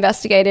were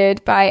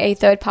investigated by a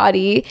third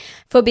party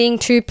for being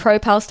too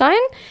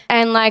pro-Palestine.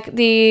 And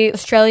the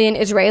Australian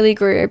Israeli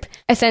group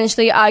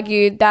essentially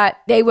argued that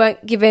they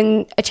weren't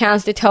given a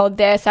chance to tell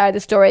their side of the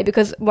story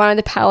because one of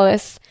the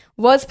panelists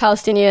was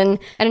Palestinian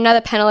and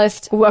another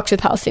panelist works with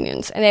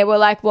Palestinians. And they were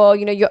like, well,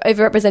 you're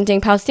overrepresenting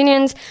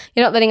Palestinians.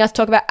 You're not letting us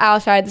talk about our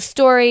side of the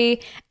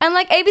story. And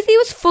ABC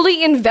was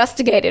fully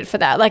investigated for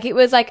that. It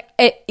was an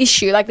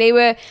issue. They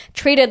were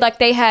treated like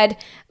they had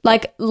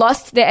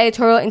lost their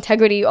editorial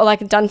integrity or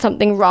done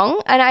something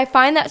wrong. And I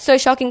find that so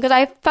shocking because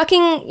I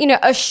fucking,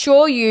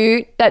 assure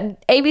you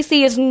that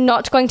ABC is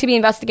not going to be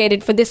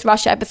investigated for this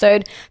Russia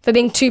episode for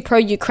being too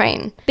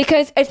pro-Ukraine,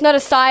 because it's not a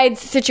sides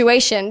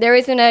situation. There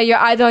isn't you're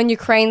either on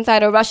Ukraine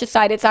side or Russia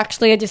side. It's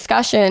actually a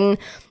discussion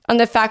on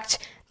the fact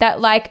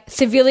that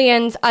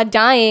civilians are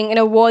dying in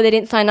a war they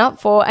didn't sign up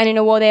for and in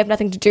a war they have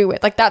nothing to do with.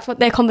 That's what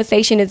their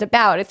conversation is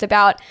about. It's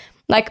about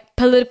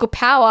political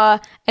power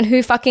and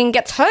who fucking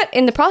gets hurt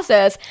in the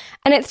process.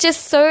 And it's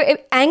just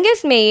it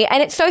angers me,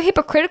 and it's so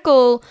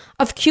hypocritical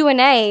of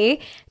Q&A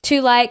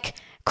to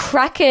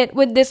crack it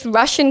with this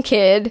Russian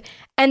kid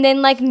and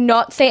then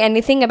not say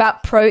anything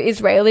about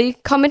pro-Israeli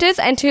commenters,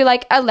 and to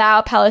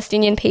allow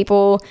Palestinian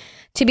people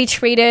to be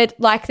treated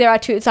like there are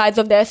two sides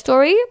of their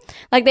story.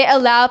 They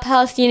allow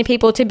Palestinian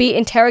people to be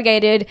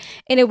interrogated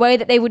in a way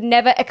that they would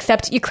never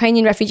accept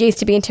Ukrainian refugees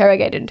to be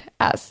interrogated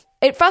as.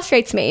 It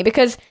frustrates me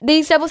because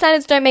these double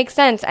standards don't make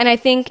sense. And I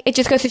think it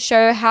just goes to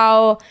show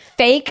how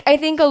fake I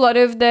think a lot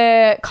of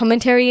the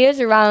commentary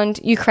is around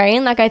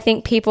Ukraine. I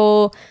think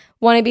people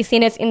want to be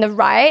seen as in the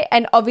right,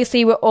 and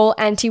obviously we're all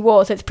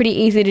anti-war, so it's pretty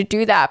easy to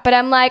do that. But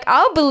I'm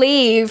I'll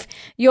believe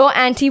you're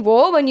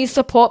anti-war when you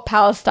support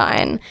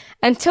Palestine.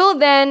 Until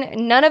then,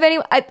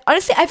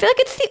 honestly, I feel like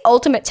it's the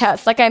ultimate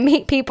test. I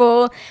meet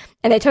people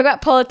and they talk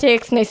about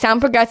politics and they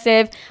sound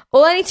progressive.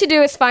 All I need to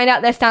do is find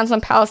out their stance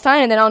on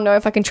Palestine, and then I'll know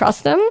if I can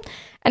trust them.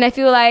 And I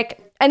feel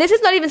and this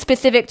is not even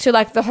specific to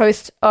the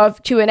host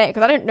of Q&A,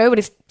 because I don't know what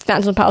his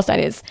stance on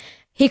Palestine is.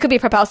 He could be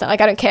pro-Palestine. I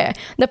don't care.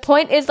 The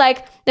point is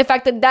the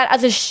fact that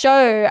as a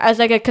show, as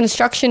a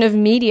construction of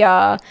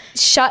media,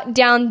 shut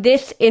down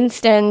this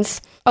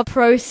instance of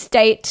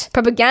pro-state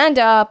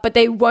propaganda, but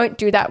they won't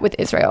do that with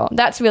Israel.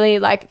 That's really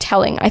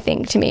telling, I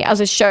think, to me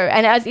as a show,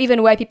 and as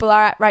even where people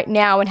are at right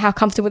now and how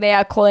comfortable they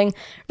are calling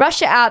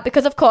Russia out,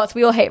 because of course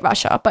we all hate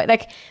Russia, but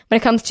when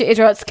it comes to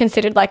Israel, it's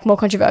considered more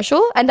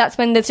controversial, and that's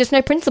when there's just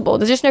no principle.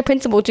 There's just no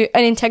principle to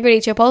an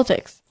integrity to your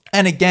politics.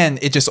 And again,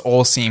 it just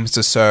all seems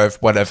to serve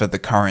whatever the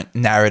current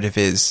narrative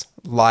is.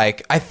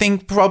 I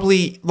think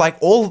probably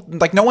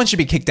no one should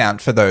be kicked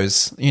out for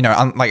those,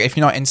 if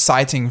you're not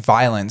inciting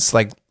violence,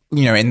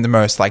 in the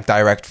most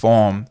direct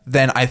form,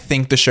 then I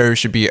think the show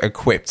should be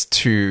equipped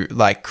to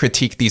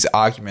critique these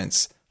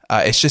arguments.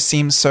 It just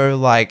seems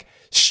so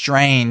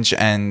strange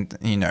and,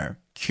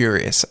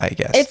 curious, I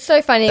guess. It's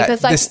so funny that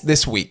because like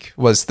this week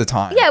was the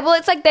time. Yeah, well,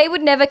 it's like they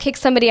would never kick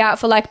somebody out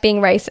for like being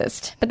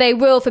racist, but they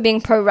will for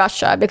being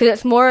pro-Russia because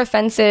it's more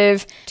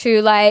offensive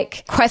to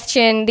like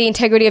question the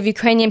integrity of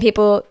Ukrainian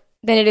people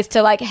than it is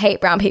to like hate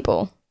brown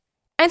people.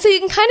 And so you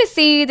can kind of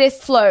see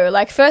this flow.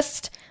 Like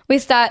first we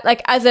start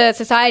like as a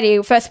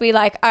society, first we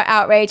like are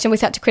outraged and we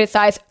start to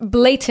criticize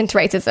blatant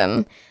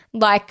racism,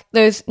 like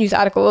those news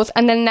articles,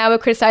 and then now we're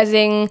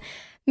criticizing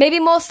maybe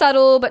more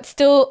subtle but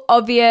still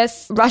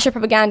obvious Russia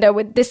propaganda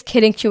with this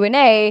kid in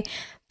Q&A.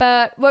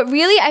 But what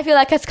really I feel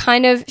like has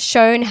kind of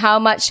shown how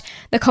much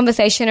the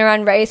conversation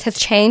around race has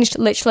changed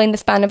literally in the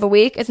span of a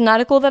week is an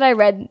article that I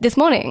read this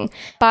morning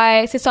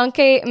by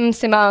Sisonke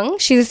Msimang.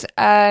 She's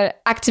an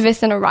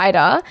activist and a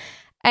writer.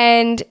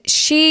 And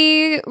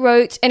she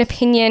wrote an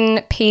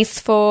opinion piece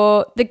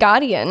for The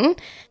Guardian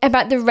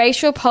about the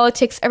racial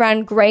politics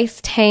around Grace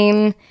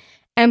Tame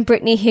and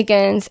Brittany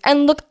Higgins.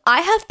 And look,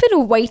 I have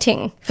been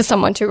waiting for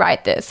someone to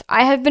write this.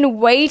 I have been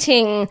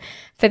waiting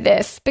for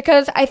this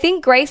because I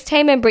think Grace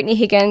Tame and Brittany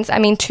Higgins, I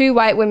mean, two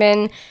white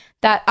women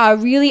that are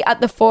really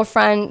at the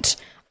forefront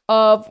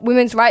of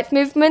women's rights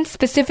movements,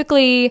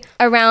 specifically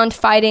around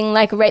fighting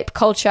like rape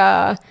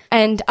culture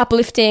and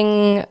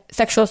uplifting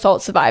sexual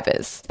assault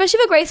survivors. Especially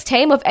for Grace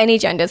Tame of any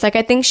genders. Like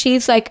I think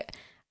she's like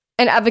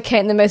an advocate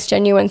in the most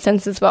genuine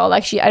sense as well.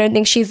 Like I don't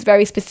think she's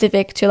very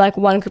specific to like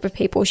one group of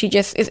people. She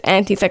just is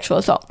anti-sexual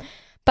assault.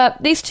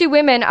 But these two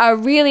women are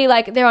really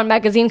like, they're on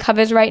magazine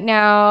covers right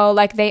now.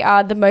 Like they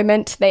are the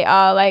moment. They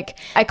are like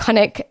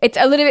iconic. It's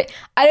a little bit,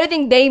 I don't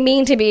think they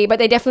mean to be, but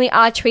they definitely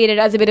are treated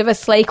as a bit of a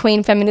slay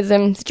queen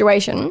feminism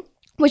situation,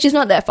 which is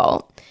not their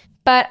fault.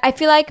 But I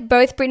feel like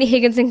both Brittany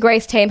Higgins and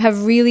Grace Tame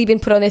have really been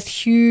put on this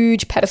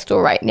huge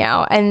pedestal right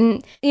now.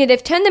 And, you know,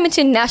 they've turned them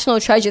into national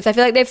treasures. I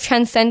feel like they've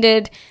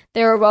transcended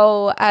their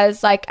role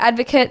as like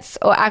advocates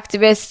or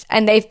activists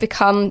and they've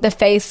become the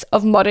face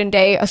of modern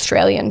day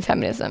Australian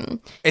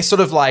feminism. It's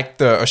sort of like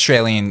the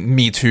Australian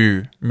Me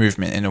Too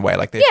movement in a way.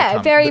 Like they've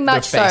become very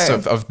much the face so.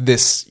 of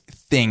this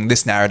thing,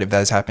 this narrative that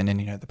has happened in,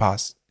 you know, the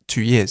past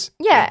 2 years.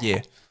 Yeah,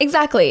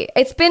 exactly.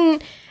 It's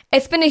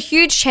been a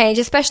huge change,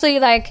 especially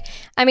like,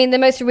 I mean, the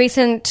most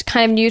recent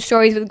kind of news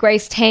stories with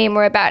Grace Tame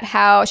were about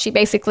how she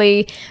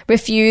basically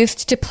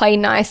refused to play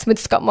nice with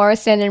Scott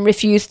Morrison and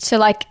refused to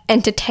like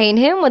entertain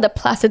him with a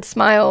placid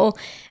smile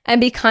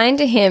and be kind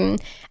to him.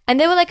 And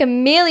there were like a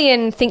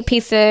million think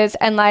pieces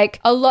and like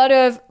a lot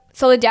of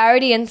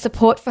solidarity and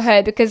support for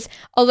her because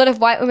a lot of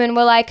white women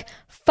were like,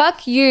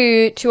 fuck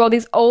you to all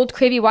these old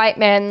creepy white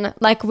men.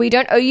 Like, we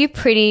don't owe you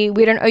pretty.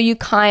 We don't owe you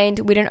kind.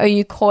 We don't owe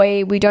you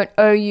coy. We don't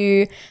owe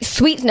you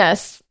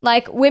sweetness.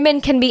 Like, women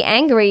can be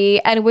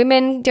angry and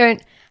women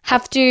don't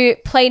have to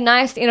play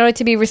nice in order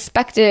to be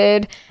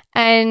respected.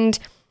 And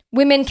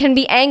women can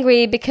be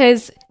angry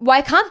because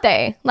why can't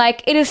they?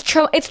 Like, it's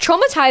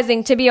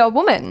traumatizing to be a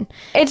woman.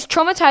 It's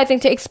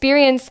traumatizing to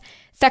experience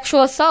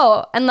sexual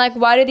assault. And like,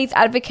 why do these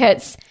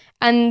advocates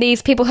and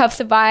these people have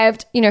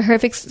survived, you know,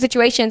 horrific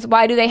situations,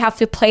 why do they have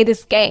to play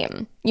this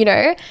game, you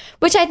know?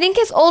 Which I think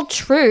is all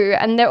true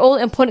and they're all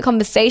important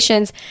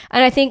conversations.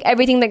 And I think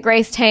everything that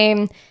Grace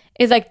Tame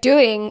is like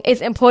doing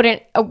is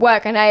important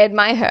work and I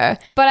admire her.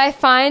 But I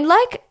find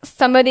like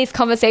some of these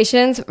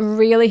conversations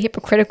really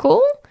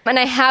hypocritical. And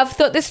I have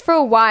thought this for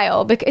a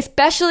while,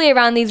 especially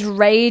around these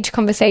rage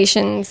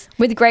conversations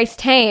with Grace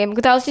Tame,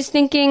 because I was just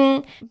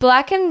thinking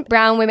black and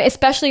brown women,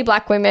 especially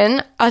black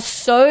women, are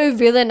so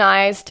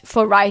villainized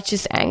for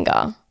righteous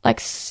anger.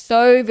 Like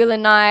so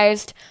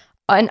villainized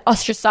and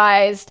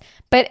ostracized.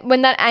 But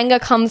when that anger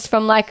comes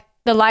from like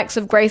the likes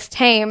of Grace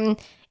Tame,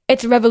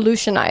 it's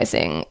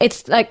revolutionizing.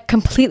 It's like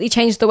completely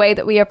changed the way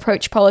that we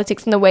approach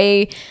politics and the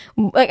way,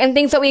 like, and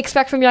things that we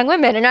expect from young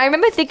women. And I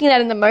remember thinking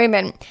that in the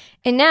moment.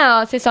 And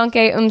now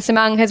Sisonke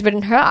Msimang has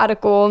written her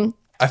article.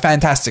 A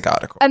fantastic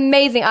article.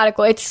 Amazing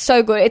article. It's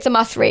so good. It's a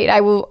must read.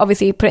 I will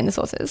obviously put it in the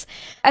sources.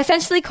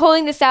 Essentially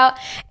calling this out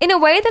in a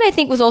way that I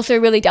think was also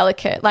really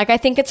delicate. Like, I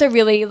think it's a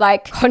really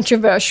like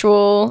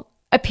controversial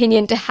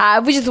opinion to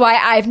have, which is why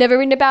I've never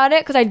written about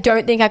it, because I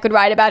don't think I could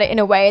write about it in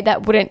a way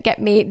that wouldn't get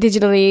me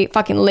digitally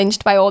fucking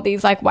lynched by all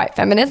these like white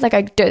feminists. Like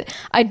I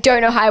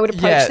don't know how I would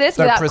approach this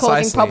without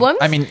causing problems.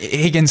 I mean,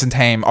 Higgins and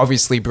Tame,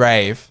 obviously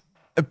brave,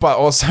 but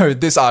also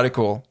this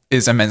article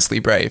is immensely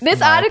brave.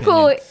 This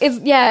article is,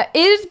 it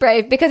is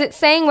brave because it's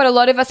saying what a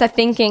lot of us are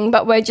thinking,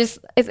 but we're just,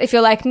 if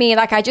you're like me,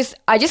 like I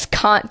just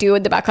can't deal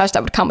with the backlash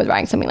that would come with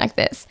writing something like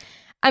this.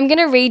 I'm going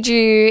to read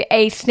you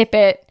a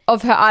snippet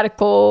of her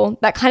article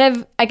that kind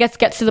of, I guess,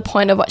 gets to the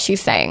point of what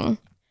she's saying.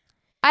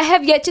 I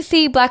have yet to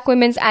see black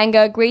women's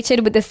anger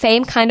greeted with the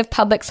same kind of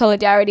public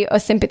solidarity or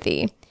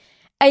sympathy.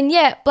 And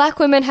yet, black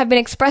women have been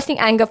expressing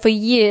anger for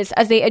years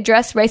as they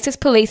address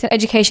racist police and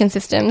education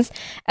systems,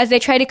 as they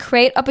try to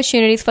create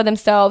opportunities for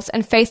themselves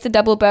and face the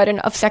double burden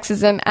of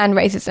sexism and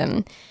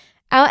racism.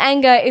 Our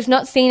anger is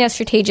not seen as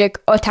strategic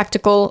or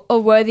tactical or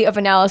worthy of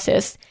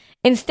analysis.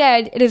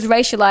 Instead, it is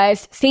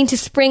racialized, seen to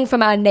spring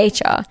from our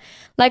nature.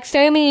 Like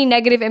so many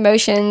negative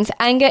emotions,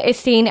 anger is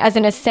seen as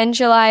an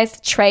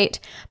essentialized trait,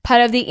 part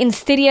of the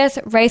insidious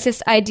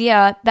racist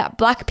idea that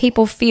black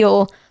people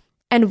feel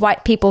and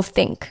white people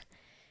think.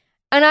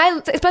 And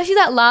especially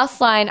that last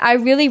line, I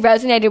really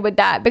resonated with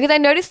that because I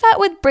noticed that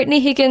with Brittany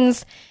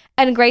Higgins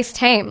and Grace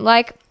Tame.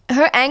 Like,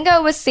 her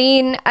anger was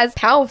seen as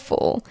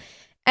powerful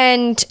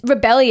and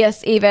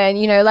rebellious even,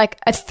 you know, like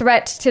a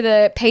threat to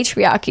the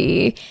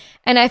patriarchy.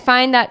 And I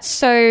find that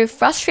so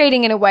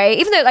frustrating in a way,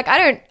 even though, like, I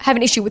don't have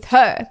an issue with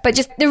her, but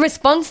just the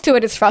response to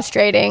it is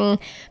frustrating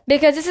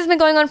because this has been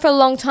going on for a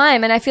long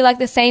time. And I feel like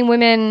the same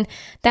women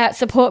that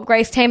support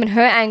Grace Tame and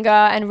her anger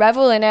and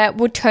revel in it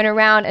would turn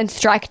around and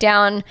strike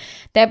down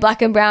their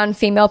black and brown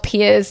female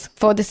peers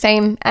for the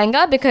same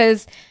anger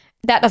because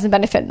that doesn't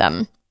benefit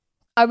them.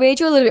 I'll read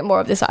you a little bit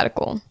more of this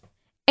article.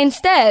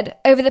 Instead,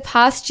 over the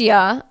past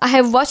year, I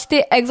have watched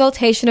the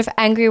exaltation of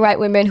angry white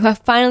women who have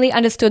finally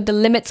understood the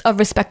limits of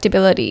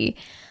respectability.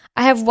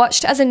 I have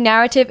watched as a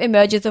narrative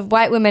emerges of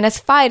white women as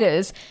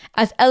fighters,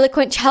 as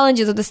eloquent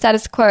challengers of the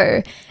status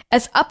quo,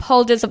 as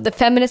upholders of the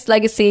feminist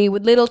legacy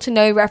with little to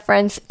no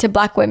reference to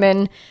black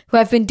women who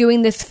have been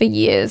doing this for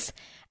years.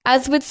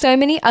 As with so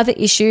many other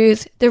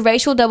issues, the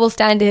racial double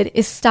standard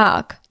is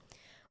stark.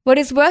 What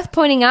is worth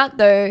pointing out,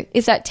 though,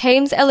 is that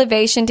Tame's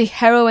elevation to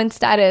heroine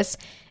status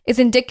is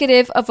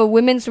indicative of a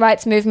women's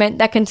rights movement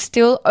that can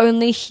still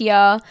only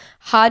hear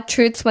hard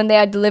truths when they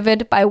are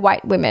delivered by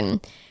white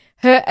women.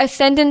 Her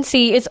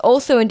ascendancy is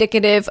also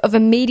indicative of a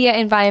media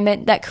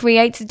environment that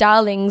creates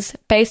darlings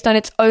based on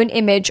its own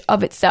image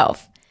of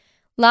itself.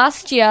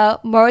 Last year,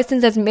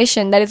 Morrison's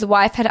admission that his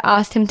wife had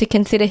asked him to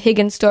consider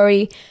Higgins'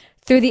 story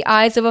through the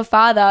eyes of a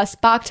father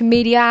sparked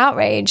media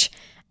outrage,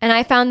 and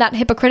I found that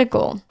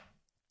hypocritical.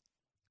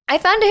 I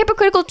found it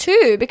hypocritical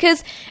too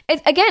because,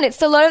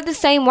 it's a lot of the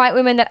same white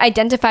women that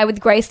identify with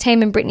Grace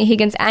Tame and Brittany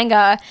Higgins'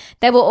 anger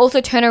that will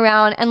also turn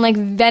around and like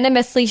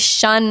venomously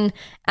shun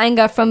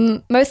anger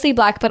from mostly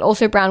black but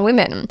also brown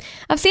women.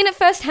 I've seen it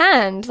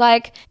firsthand.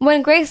 Like,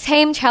 when Grace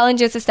Tame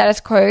challenges the status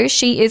quo,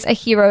 she is a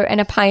hero and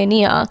a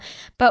pioneer.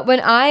 But when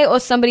I or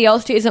somebody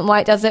else who isn't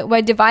white does it,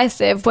 we're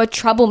divisive, we're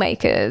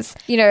troublemakers.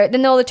 You know,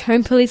 then all the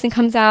tone policing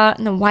comes out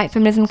and the white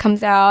feminism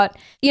comes out.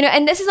 You know,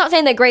 and this is not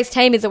saying that Grace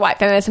Tame is a white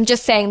feminist. I'm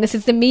just saying this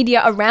is the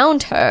media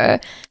around her.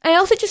 I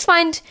also just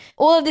find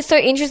all of this so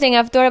interesting.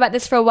 I've thought about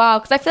this for a while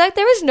because I feel like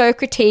there is no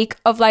critique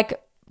of like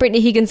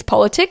Brittany Higgins'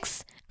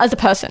 politics as a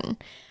person.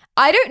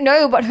 I don't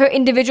know what her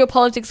individual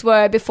politics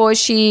were before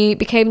she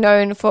became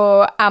known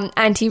for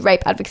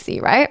anti-rape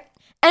advocacy, right?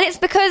 And it's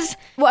because,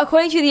 well,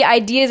 according to the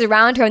ideas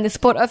around her and the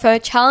support of her,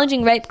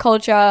 challenging rape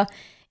culture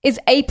is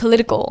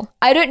apolitical.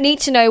 I don't need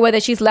to know whether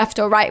she's left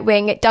or right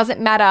wing. It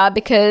doesn't matter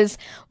because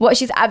what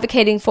she's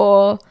advocating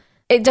for,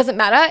 it doesn't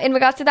matter in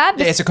regards to that.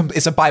 Yeah,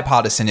 it's a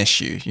bipartisan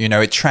issue. You know,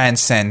 it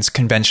transcends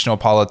conventional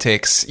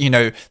politics. You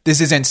know,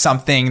 this isn't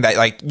something that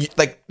like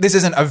this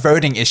isn't a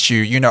voting issue.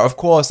 You know, of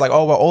course, like,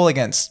 oh, we're all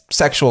against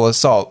sexual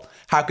assault.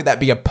 How could that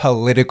be a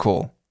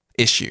political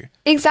issue?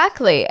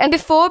 Exactly. And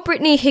before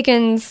Brittany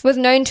Higgins was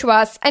known to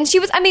us, and she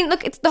was, I mean,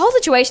 look, the whole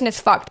situation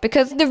is fucked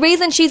because the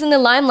reason she's in the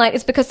limelight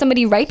is because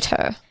somebody raped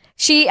her.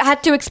 She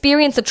had to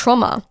experience a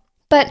trauma.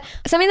 But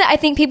something that I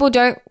think people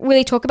don't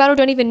really talk about or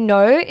don't even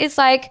know is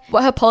like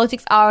what her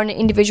politics are on an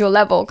individual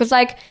level. Because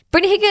like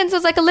Brittany Higgins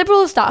was like a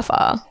Liberal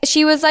staffer.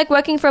 She was like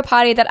working for a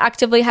party that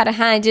actively had a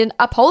hand in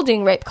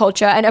upholding rape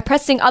culture and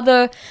oppressing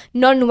other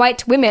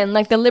non-white women.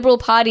 Like the Liberal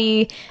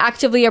Party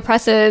actively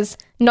oppresses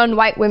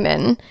non-white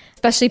women,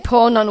 especially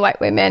poor non-white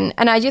women.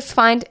 And I just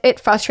find it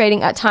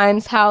frustrating at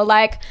times how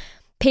like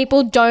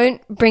people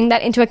don't bring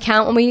that into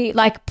account when we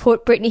like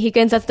put Brittany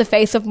Higgins as the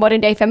face of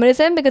modern day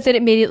feminism because it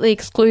immediately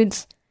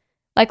excludes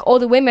like all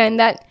the women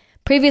that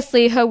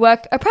previously her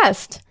work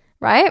oppressed,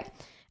 right?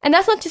 And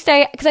that's not to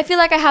say, because I feel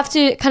like I have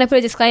to kind of put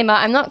a disclaimer.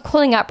 I'm not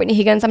calling out Brittany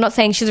Higgins. I'm not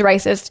saying she's a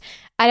racist.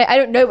 I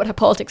don't know what her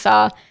politics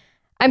are.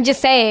 I'm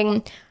just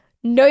saying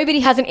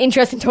nobody has an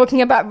interest in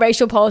talking about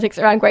racial politics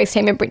around Grace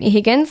Tame and Brittany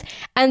Higgins.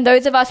 And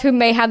those of us who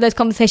may have those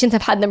conversations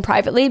have had them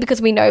privately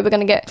because we know we're going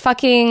to get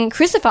fucking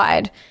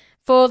crucified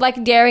for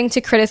like daring to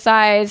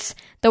criticize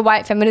the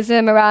white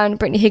feminism around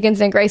Brittany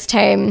Higgins and Grace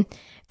Tame,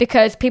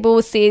 because people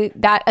will see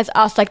that as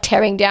us like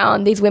tearing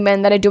down these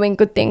women that are doing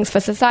good things for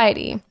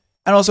society.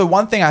 And also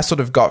one thing I sort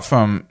of got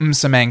from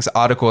Samang's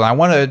article, and I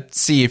want to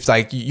see if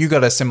like you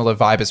got a similar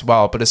vibe as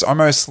well, but it's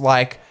almost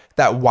like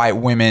that white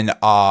women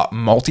are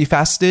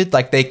multifaceted.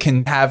 Like they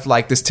can have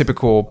like this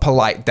typical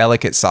polite,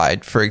 delicate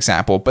side, for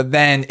example, but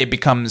then it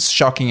becomes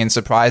shocking and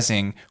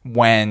surprising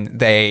when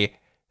they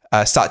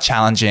start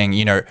challenging,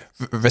 you know,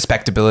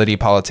 respectability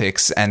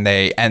politics, and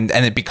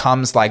it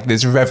becomes like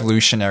this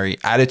revolutionary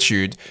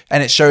attitude,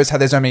 and it shows how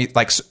there's only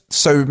like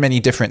so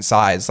many different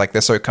sides, like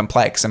they're so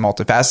complex and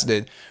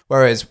multifaceted.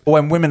 Whereas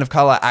when women of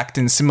color act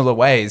in similar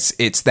ways,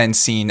 it's then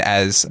seen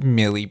as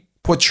merely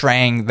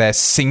portraying their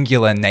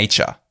singular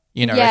nature.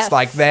 You know, yes. It's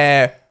like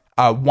they're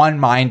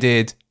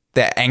one-minded,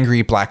 they're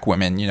angry black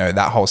women, you know,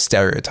 that whole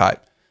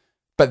stereotype.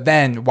 But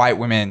then white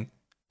women,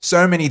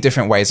 so many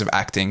different ways of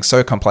acting,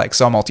 so complex,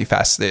 so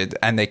multifaceted,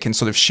 and they can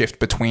sort of shift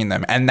between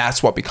them. And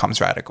that's what becomes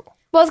radical.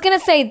 Well, I was going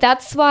to say,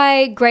 that's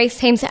why Grace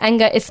Tame's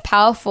anger is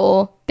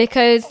powerful,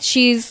 because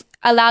she's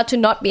allowed to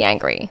not be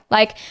angry.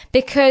 Like,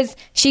 because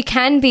she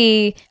can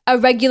be a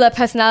regular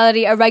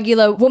personality, a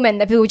regular woman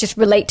that people just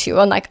relate to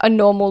on like a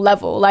normal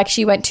level. Like,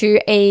 she went to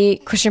a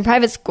Christian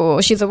private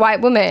school. She's a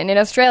white woman in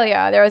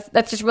Australia.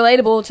 That's just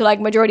relatable to like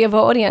majority of her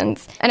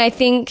audience. And I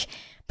think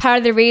part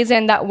of the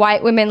reason that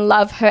white women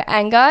love her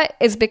anger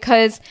is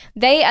because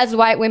they, as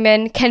white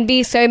women, can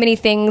be so many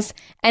things,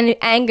 and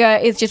anger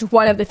is just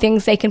one of the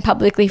things they can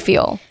publicly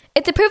feel.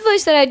 It's a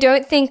privilege that I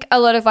don't think a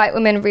lot of white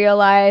women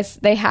realize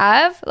they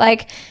have.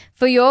 Like,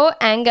 for your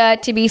anger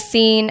to be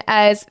seen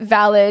as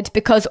valid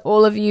because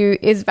all of you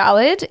is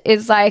valid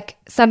is like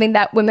something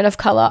that women of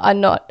color are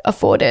not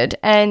afforded.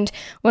 And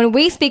when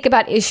we speak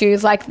about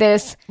issues like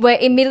this, we're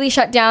immediately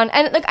shut down.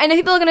 And look, I know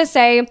people are going to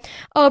say,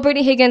 oh,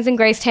 Brittany Higgins and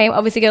Grace Tame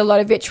obviously get a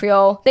lot of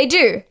vitriol. They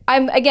do.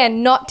 I'm,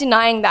 again, not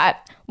denying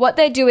that. What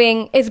they're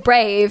doing is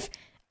brave,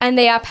 and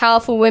they are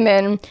powerful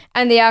women,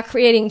 and they are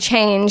creating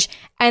change,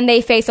 and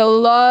they face a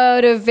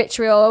lot of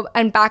vitriol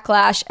and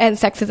backlash and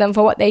sexism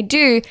for what they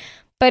do.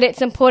 But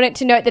it's important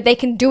to note that they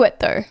can do it,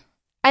 though.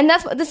 And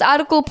that's what this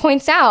article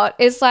points out,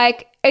 is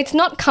like, it's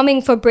not coming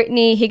for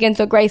Brittany Higgins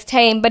or Grace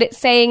Tame, but it's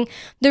saying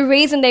the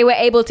reason they were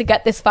able to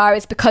get this far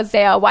is because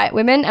they are white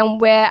women, and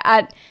we're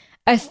at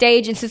a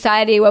stage in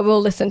society where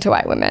we'll listen to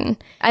white women,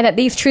 and that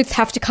these truths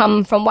have to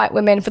come from white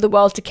women for the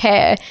world to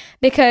care,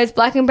 because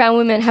black and brown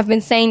women have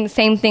been saying the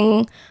same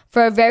thing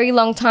for a very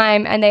long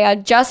time, and they are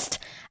just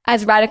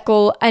as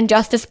radical and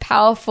just as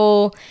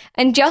powerful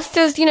and just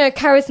as,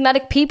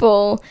 charismatic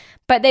people,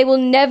 but they will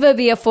never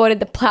be afforded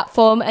the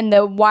platform and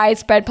the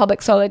widespread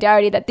public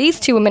solidarity that these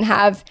two women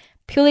have,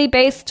 purely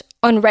based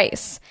on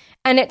race.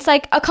 And it's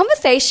like a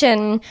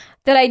conversation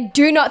that I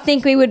do not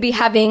think we would be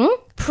having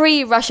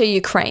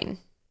pre-Russia-Ukraine.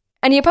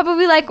 And you're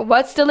probably like,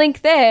 what's the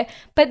link there?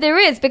 But there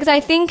is, because I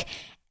think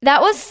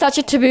that was such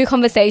a taboo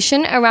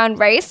conversation around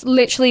race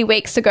literally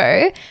weeks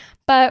ago.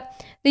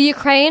 But the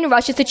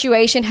Ukraine-Russia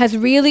situation has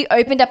really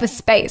opened up a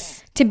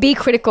space to be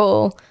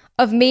critical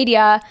of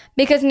media,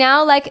 because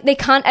now, like, they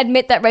can't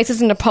admit that race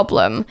isn't a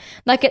problem.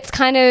 Like, it's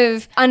kind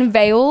of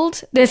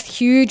unveiled this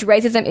huge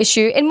racism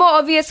issue in more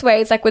obvious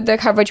ways, like with the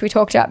coverage we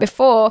talked about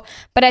before.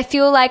 But I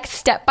feel like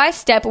step by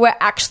step, we're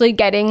actually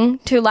getting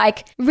to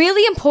like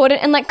really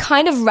important and like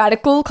kind of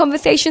radical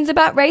conversations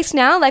about race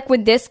now, like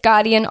with this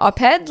Guardian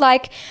op-ed.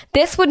 Like,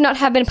 this would not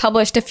have been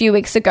published a few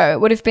weeks ago.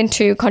 It would have been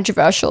too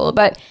controversial,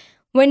 but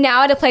we're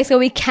now at a place where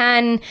we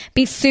can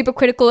be super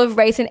critical of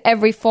race in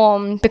every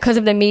form because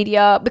of the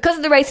media, because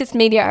of the racist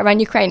media around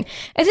Ukraine.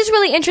 It's just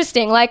really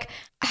interesting. Like,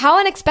 how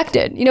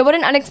unexpected, what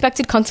an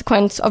unexpected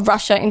consequence of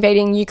Russia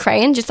invading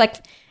Ukraine, just like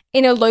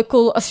in a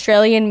local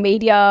Australian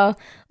media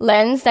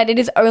lens, that it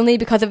is only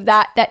because of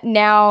that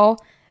now,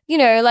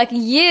 like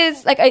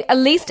years, like at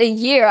least a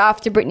year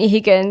after Brittany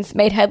Higgins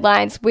made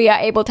headlines, we are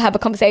able to have a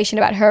conversation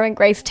about her and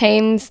Grace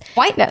Tame's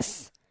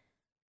whiteness.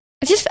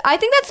 I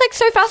think that's like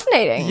so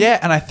fascinating. Yeah,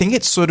 and I think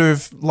it's sort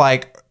of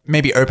like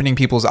maybe opening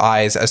people's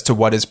eyes as to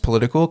what is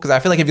political. Because I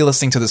feel like if you're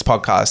listening to this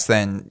podcast,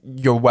 then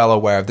you're well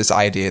aware of this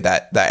idea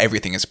that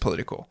everything is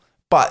political.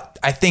 But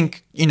I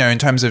think, in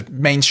terms of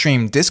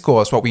mainstream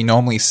discourse, what we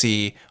normally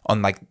see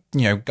on like,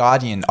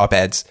 Guardian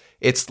op-eds,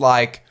 it's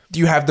like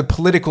you have the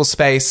political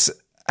space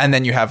and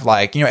then you have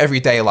like,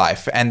 everyday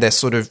life, and they're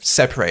sort of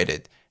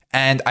separated.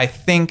 And I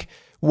think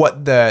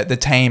what the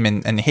Tame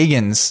and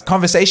Higgins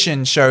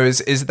conversation shows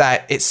is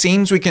that it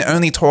seems we can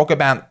only talk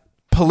about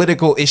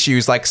political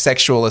issues like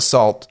sexual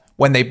assault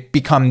when they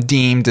become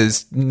deemed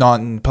as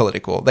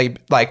non-political.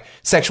 Like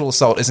sexual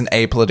assault is an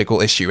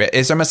apolitical issue.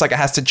 It's almost like it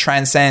has to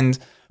transcend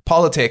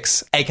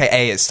politics,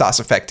 aka it starts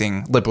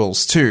affecting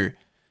liberals too.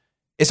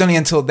 It's only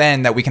until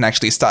then that we can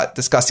actually start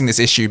discussing this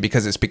issue,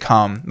 because it's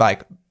become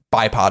like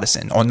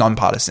bipartisan or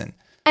non-partisan.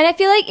 And I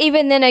feel like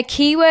even then a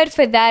key word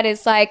for that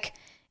is like,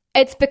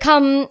 it's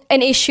become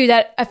an issue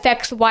that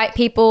affects white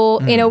people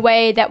in a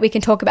way that we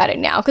can talk about it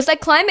now. Because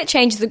like climate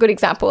change is a good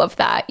example of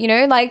that,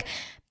 like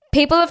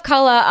people of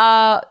color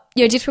are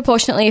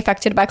disproportionately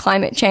affected by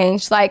climate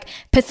change. Like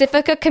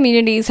Pacifica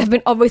communities have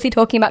been obviously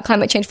talking about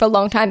climate change for a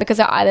long time because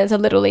our islands are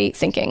literally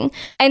sinking.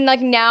 And like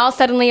now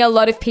suddenly a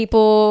lot of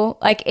people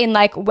like in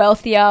like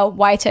wealthier,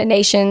 whiter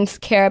nations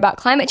care about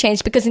climate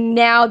change because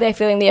now they're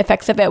feeling the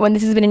effects of it when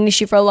this has been an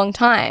issue for a long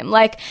time.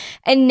 Like,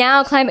 and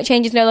now climate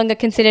change is no longer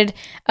considered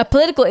a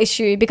political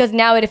issue because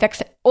now it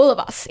affects all of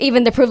us,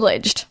 even the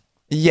privileged.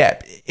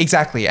 Yeah,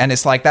 exactly. And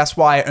it's like, that's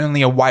why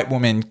only a white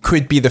woman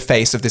could be the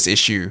face of this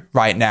issue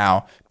right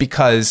now,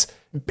 because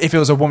if it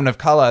was a woman of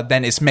color,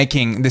 then it's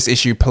making this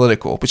issue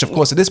political, which of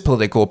course it is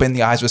political, but in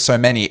the eyes of so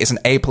many, it's an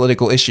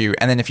apolitical issue.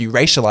 And then if you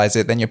racialize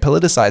it, then you're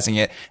politicizing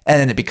it, and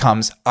then it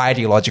becomes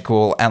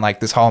ideological and like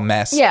this whole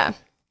mess. Yeah.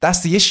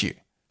 That's the issue.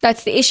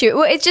 That's the issue.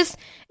 Well,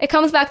 it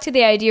comes back to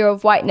the idea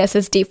of whiteness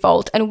as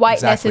default and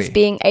whiteness as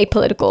being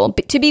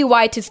apolitical. To be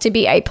white is to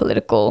be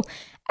apolitical.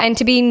 And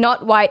to be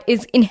not white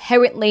is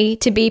inherently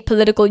to be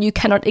political. You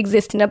cannot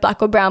exist in a black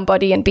or brown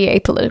body and be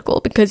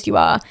apolitical because you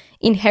are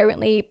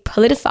inherently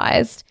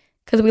politicized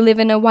because we live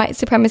in a white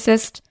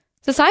supremacist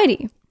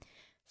society.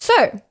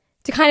 So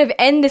to kind of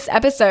end this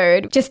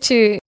episode, just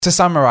to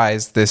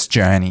summarize this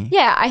journey.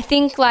 Yeah, I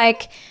think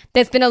like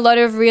there's been a lot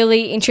of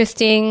really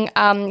interesting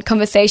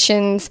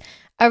conversations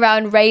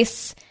around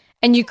race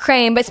and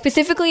Ukraine, but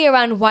specifically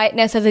around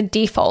whiteness as a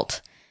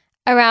default,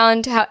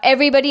 around how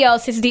everybody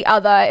else is the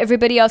other,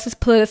 everybody else is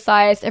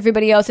politicized,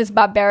 everybody else is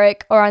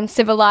barbaric or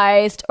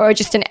uncivilized or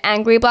just an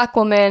angry black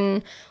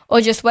woman or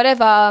just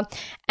whatever.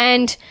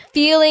 And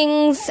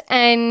feelings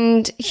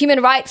and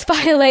human rights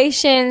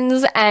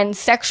violations and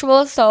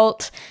sexual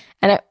assault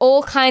and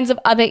all kinds of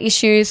other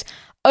issues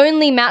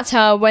only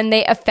matter when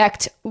they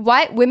affect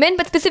white women,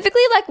 but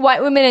specifically like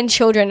white women and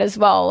children as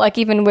well. Like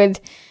even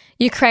with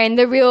Ukraine,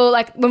 the real,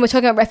 like when we're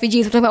talking about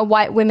refugees, we're talking about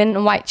white women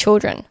and white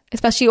children,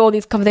 especially all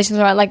these conversations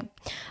around like,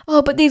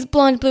 oh, but these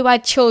blonde,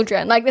 blue-eyed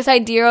children, like this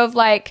idea of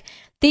like,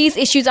 these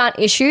issues aren't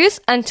issues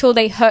until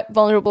they hurt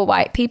vulnerable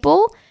white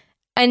people.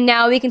 And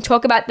now we can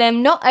talk about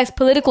them not as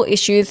political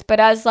issues, but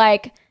as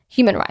like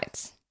human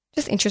rights.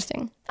 Just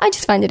interesting. I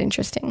just find it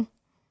interesting.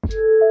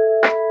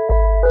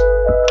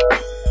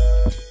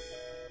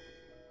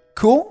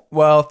 Cool.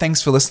 Well,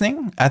 thanks for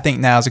listening. I think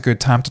now's a good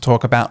time to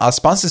talk about our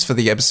sponsors for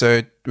the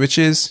episode, which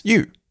is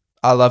you,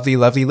 our lovely,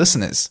 lovely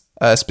listeners.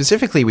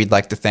 Specifically, we'd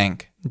like to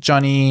thank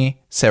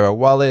Johnny, Sarah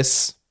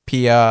Wallace,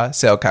 Pia,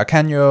 Sel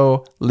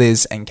Calcano,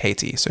 Liz, and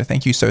Katie. So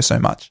thank you so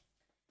much.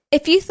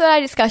 If you thought our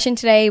discussion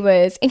today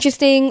was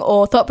interesting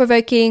or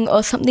thought-provoking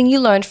or something you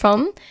learned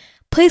from,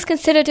 please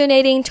consider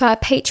donating to our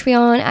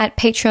Patreon at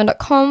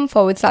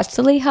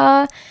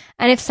patreon.com/Saleha.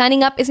 And if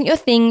signing up isn't your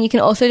thing, you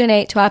can also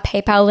donate to our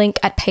PayPal link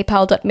at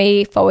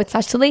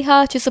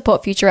paypal.me/Saleha to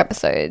support future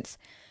episodes.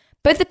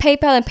 Both the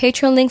PayPal and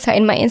Patreon links are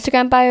in my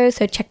Instagram bio,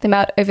 so check them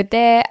out over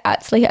there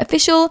at Saleha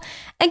Official,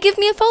 and give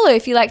me a follow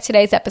if you liked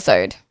today's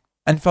episode.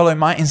 And follow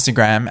my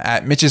Instagram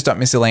at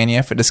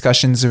mitches.miscellanea for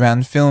discussions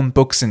around film,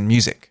 books, and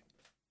music.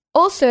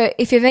 Also,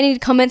 if you have any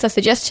comments or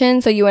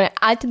suggestions or you want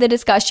to add to the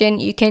discussion,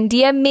 you can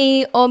DM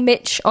me or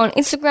Mitch on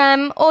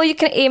Instagram, or you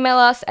can email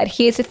us at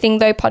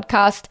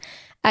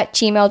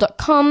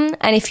here'sthethingthoughpodcast@gmail.com.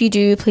 And if you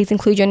do, please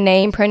include your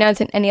name, pronouns,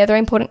 and any other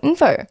important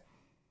info.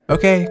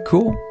 Okay,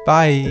 cool.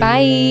 Bye.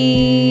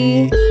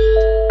 Bye.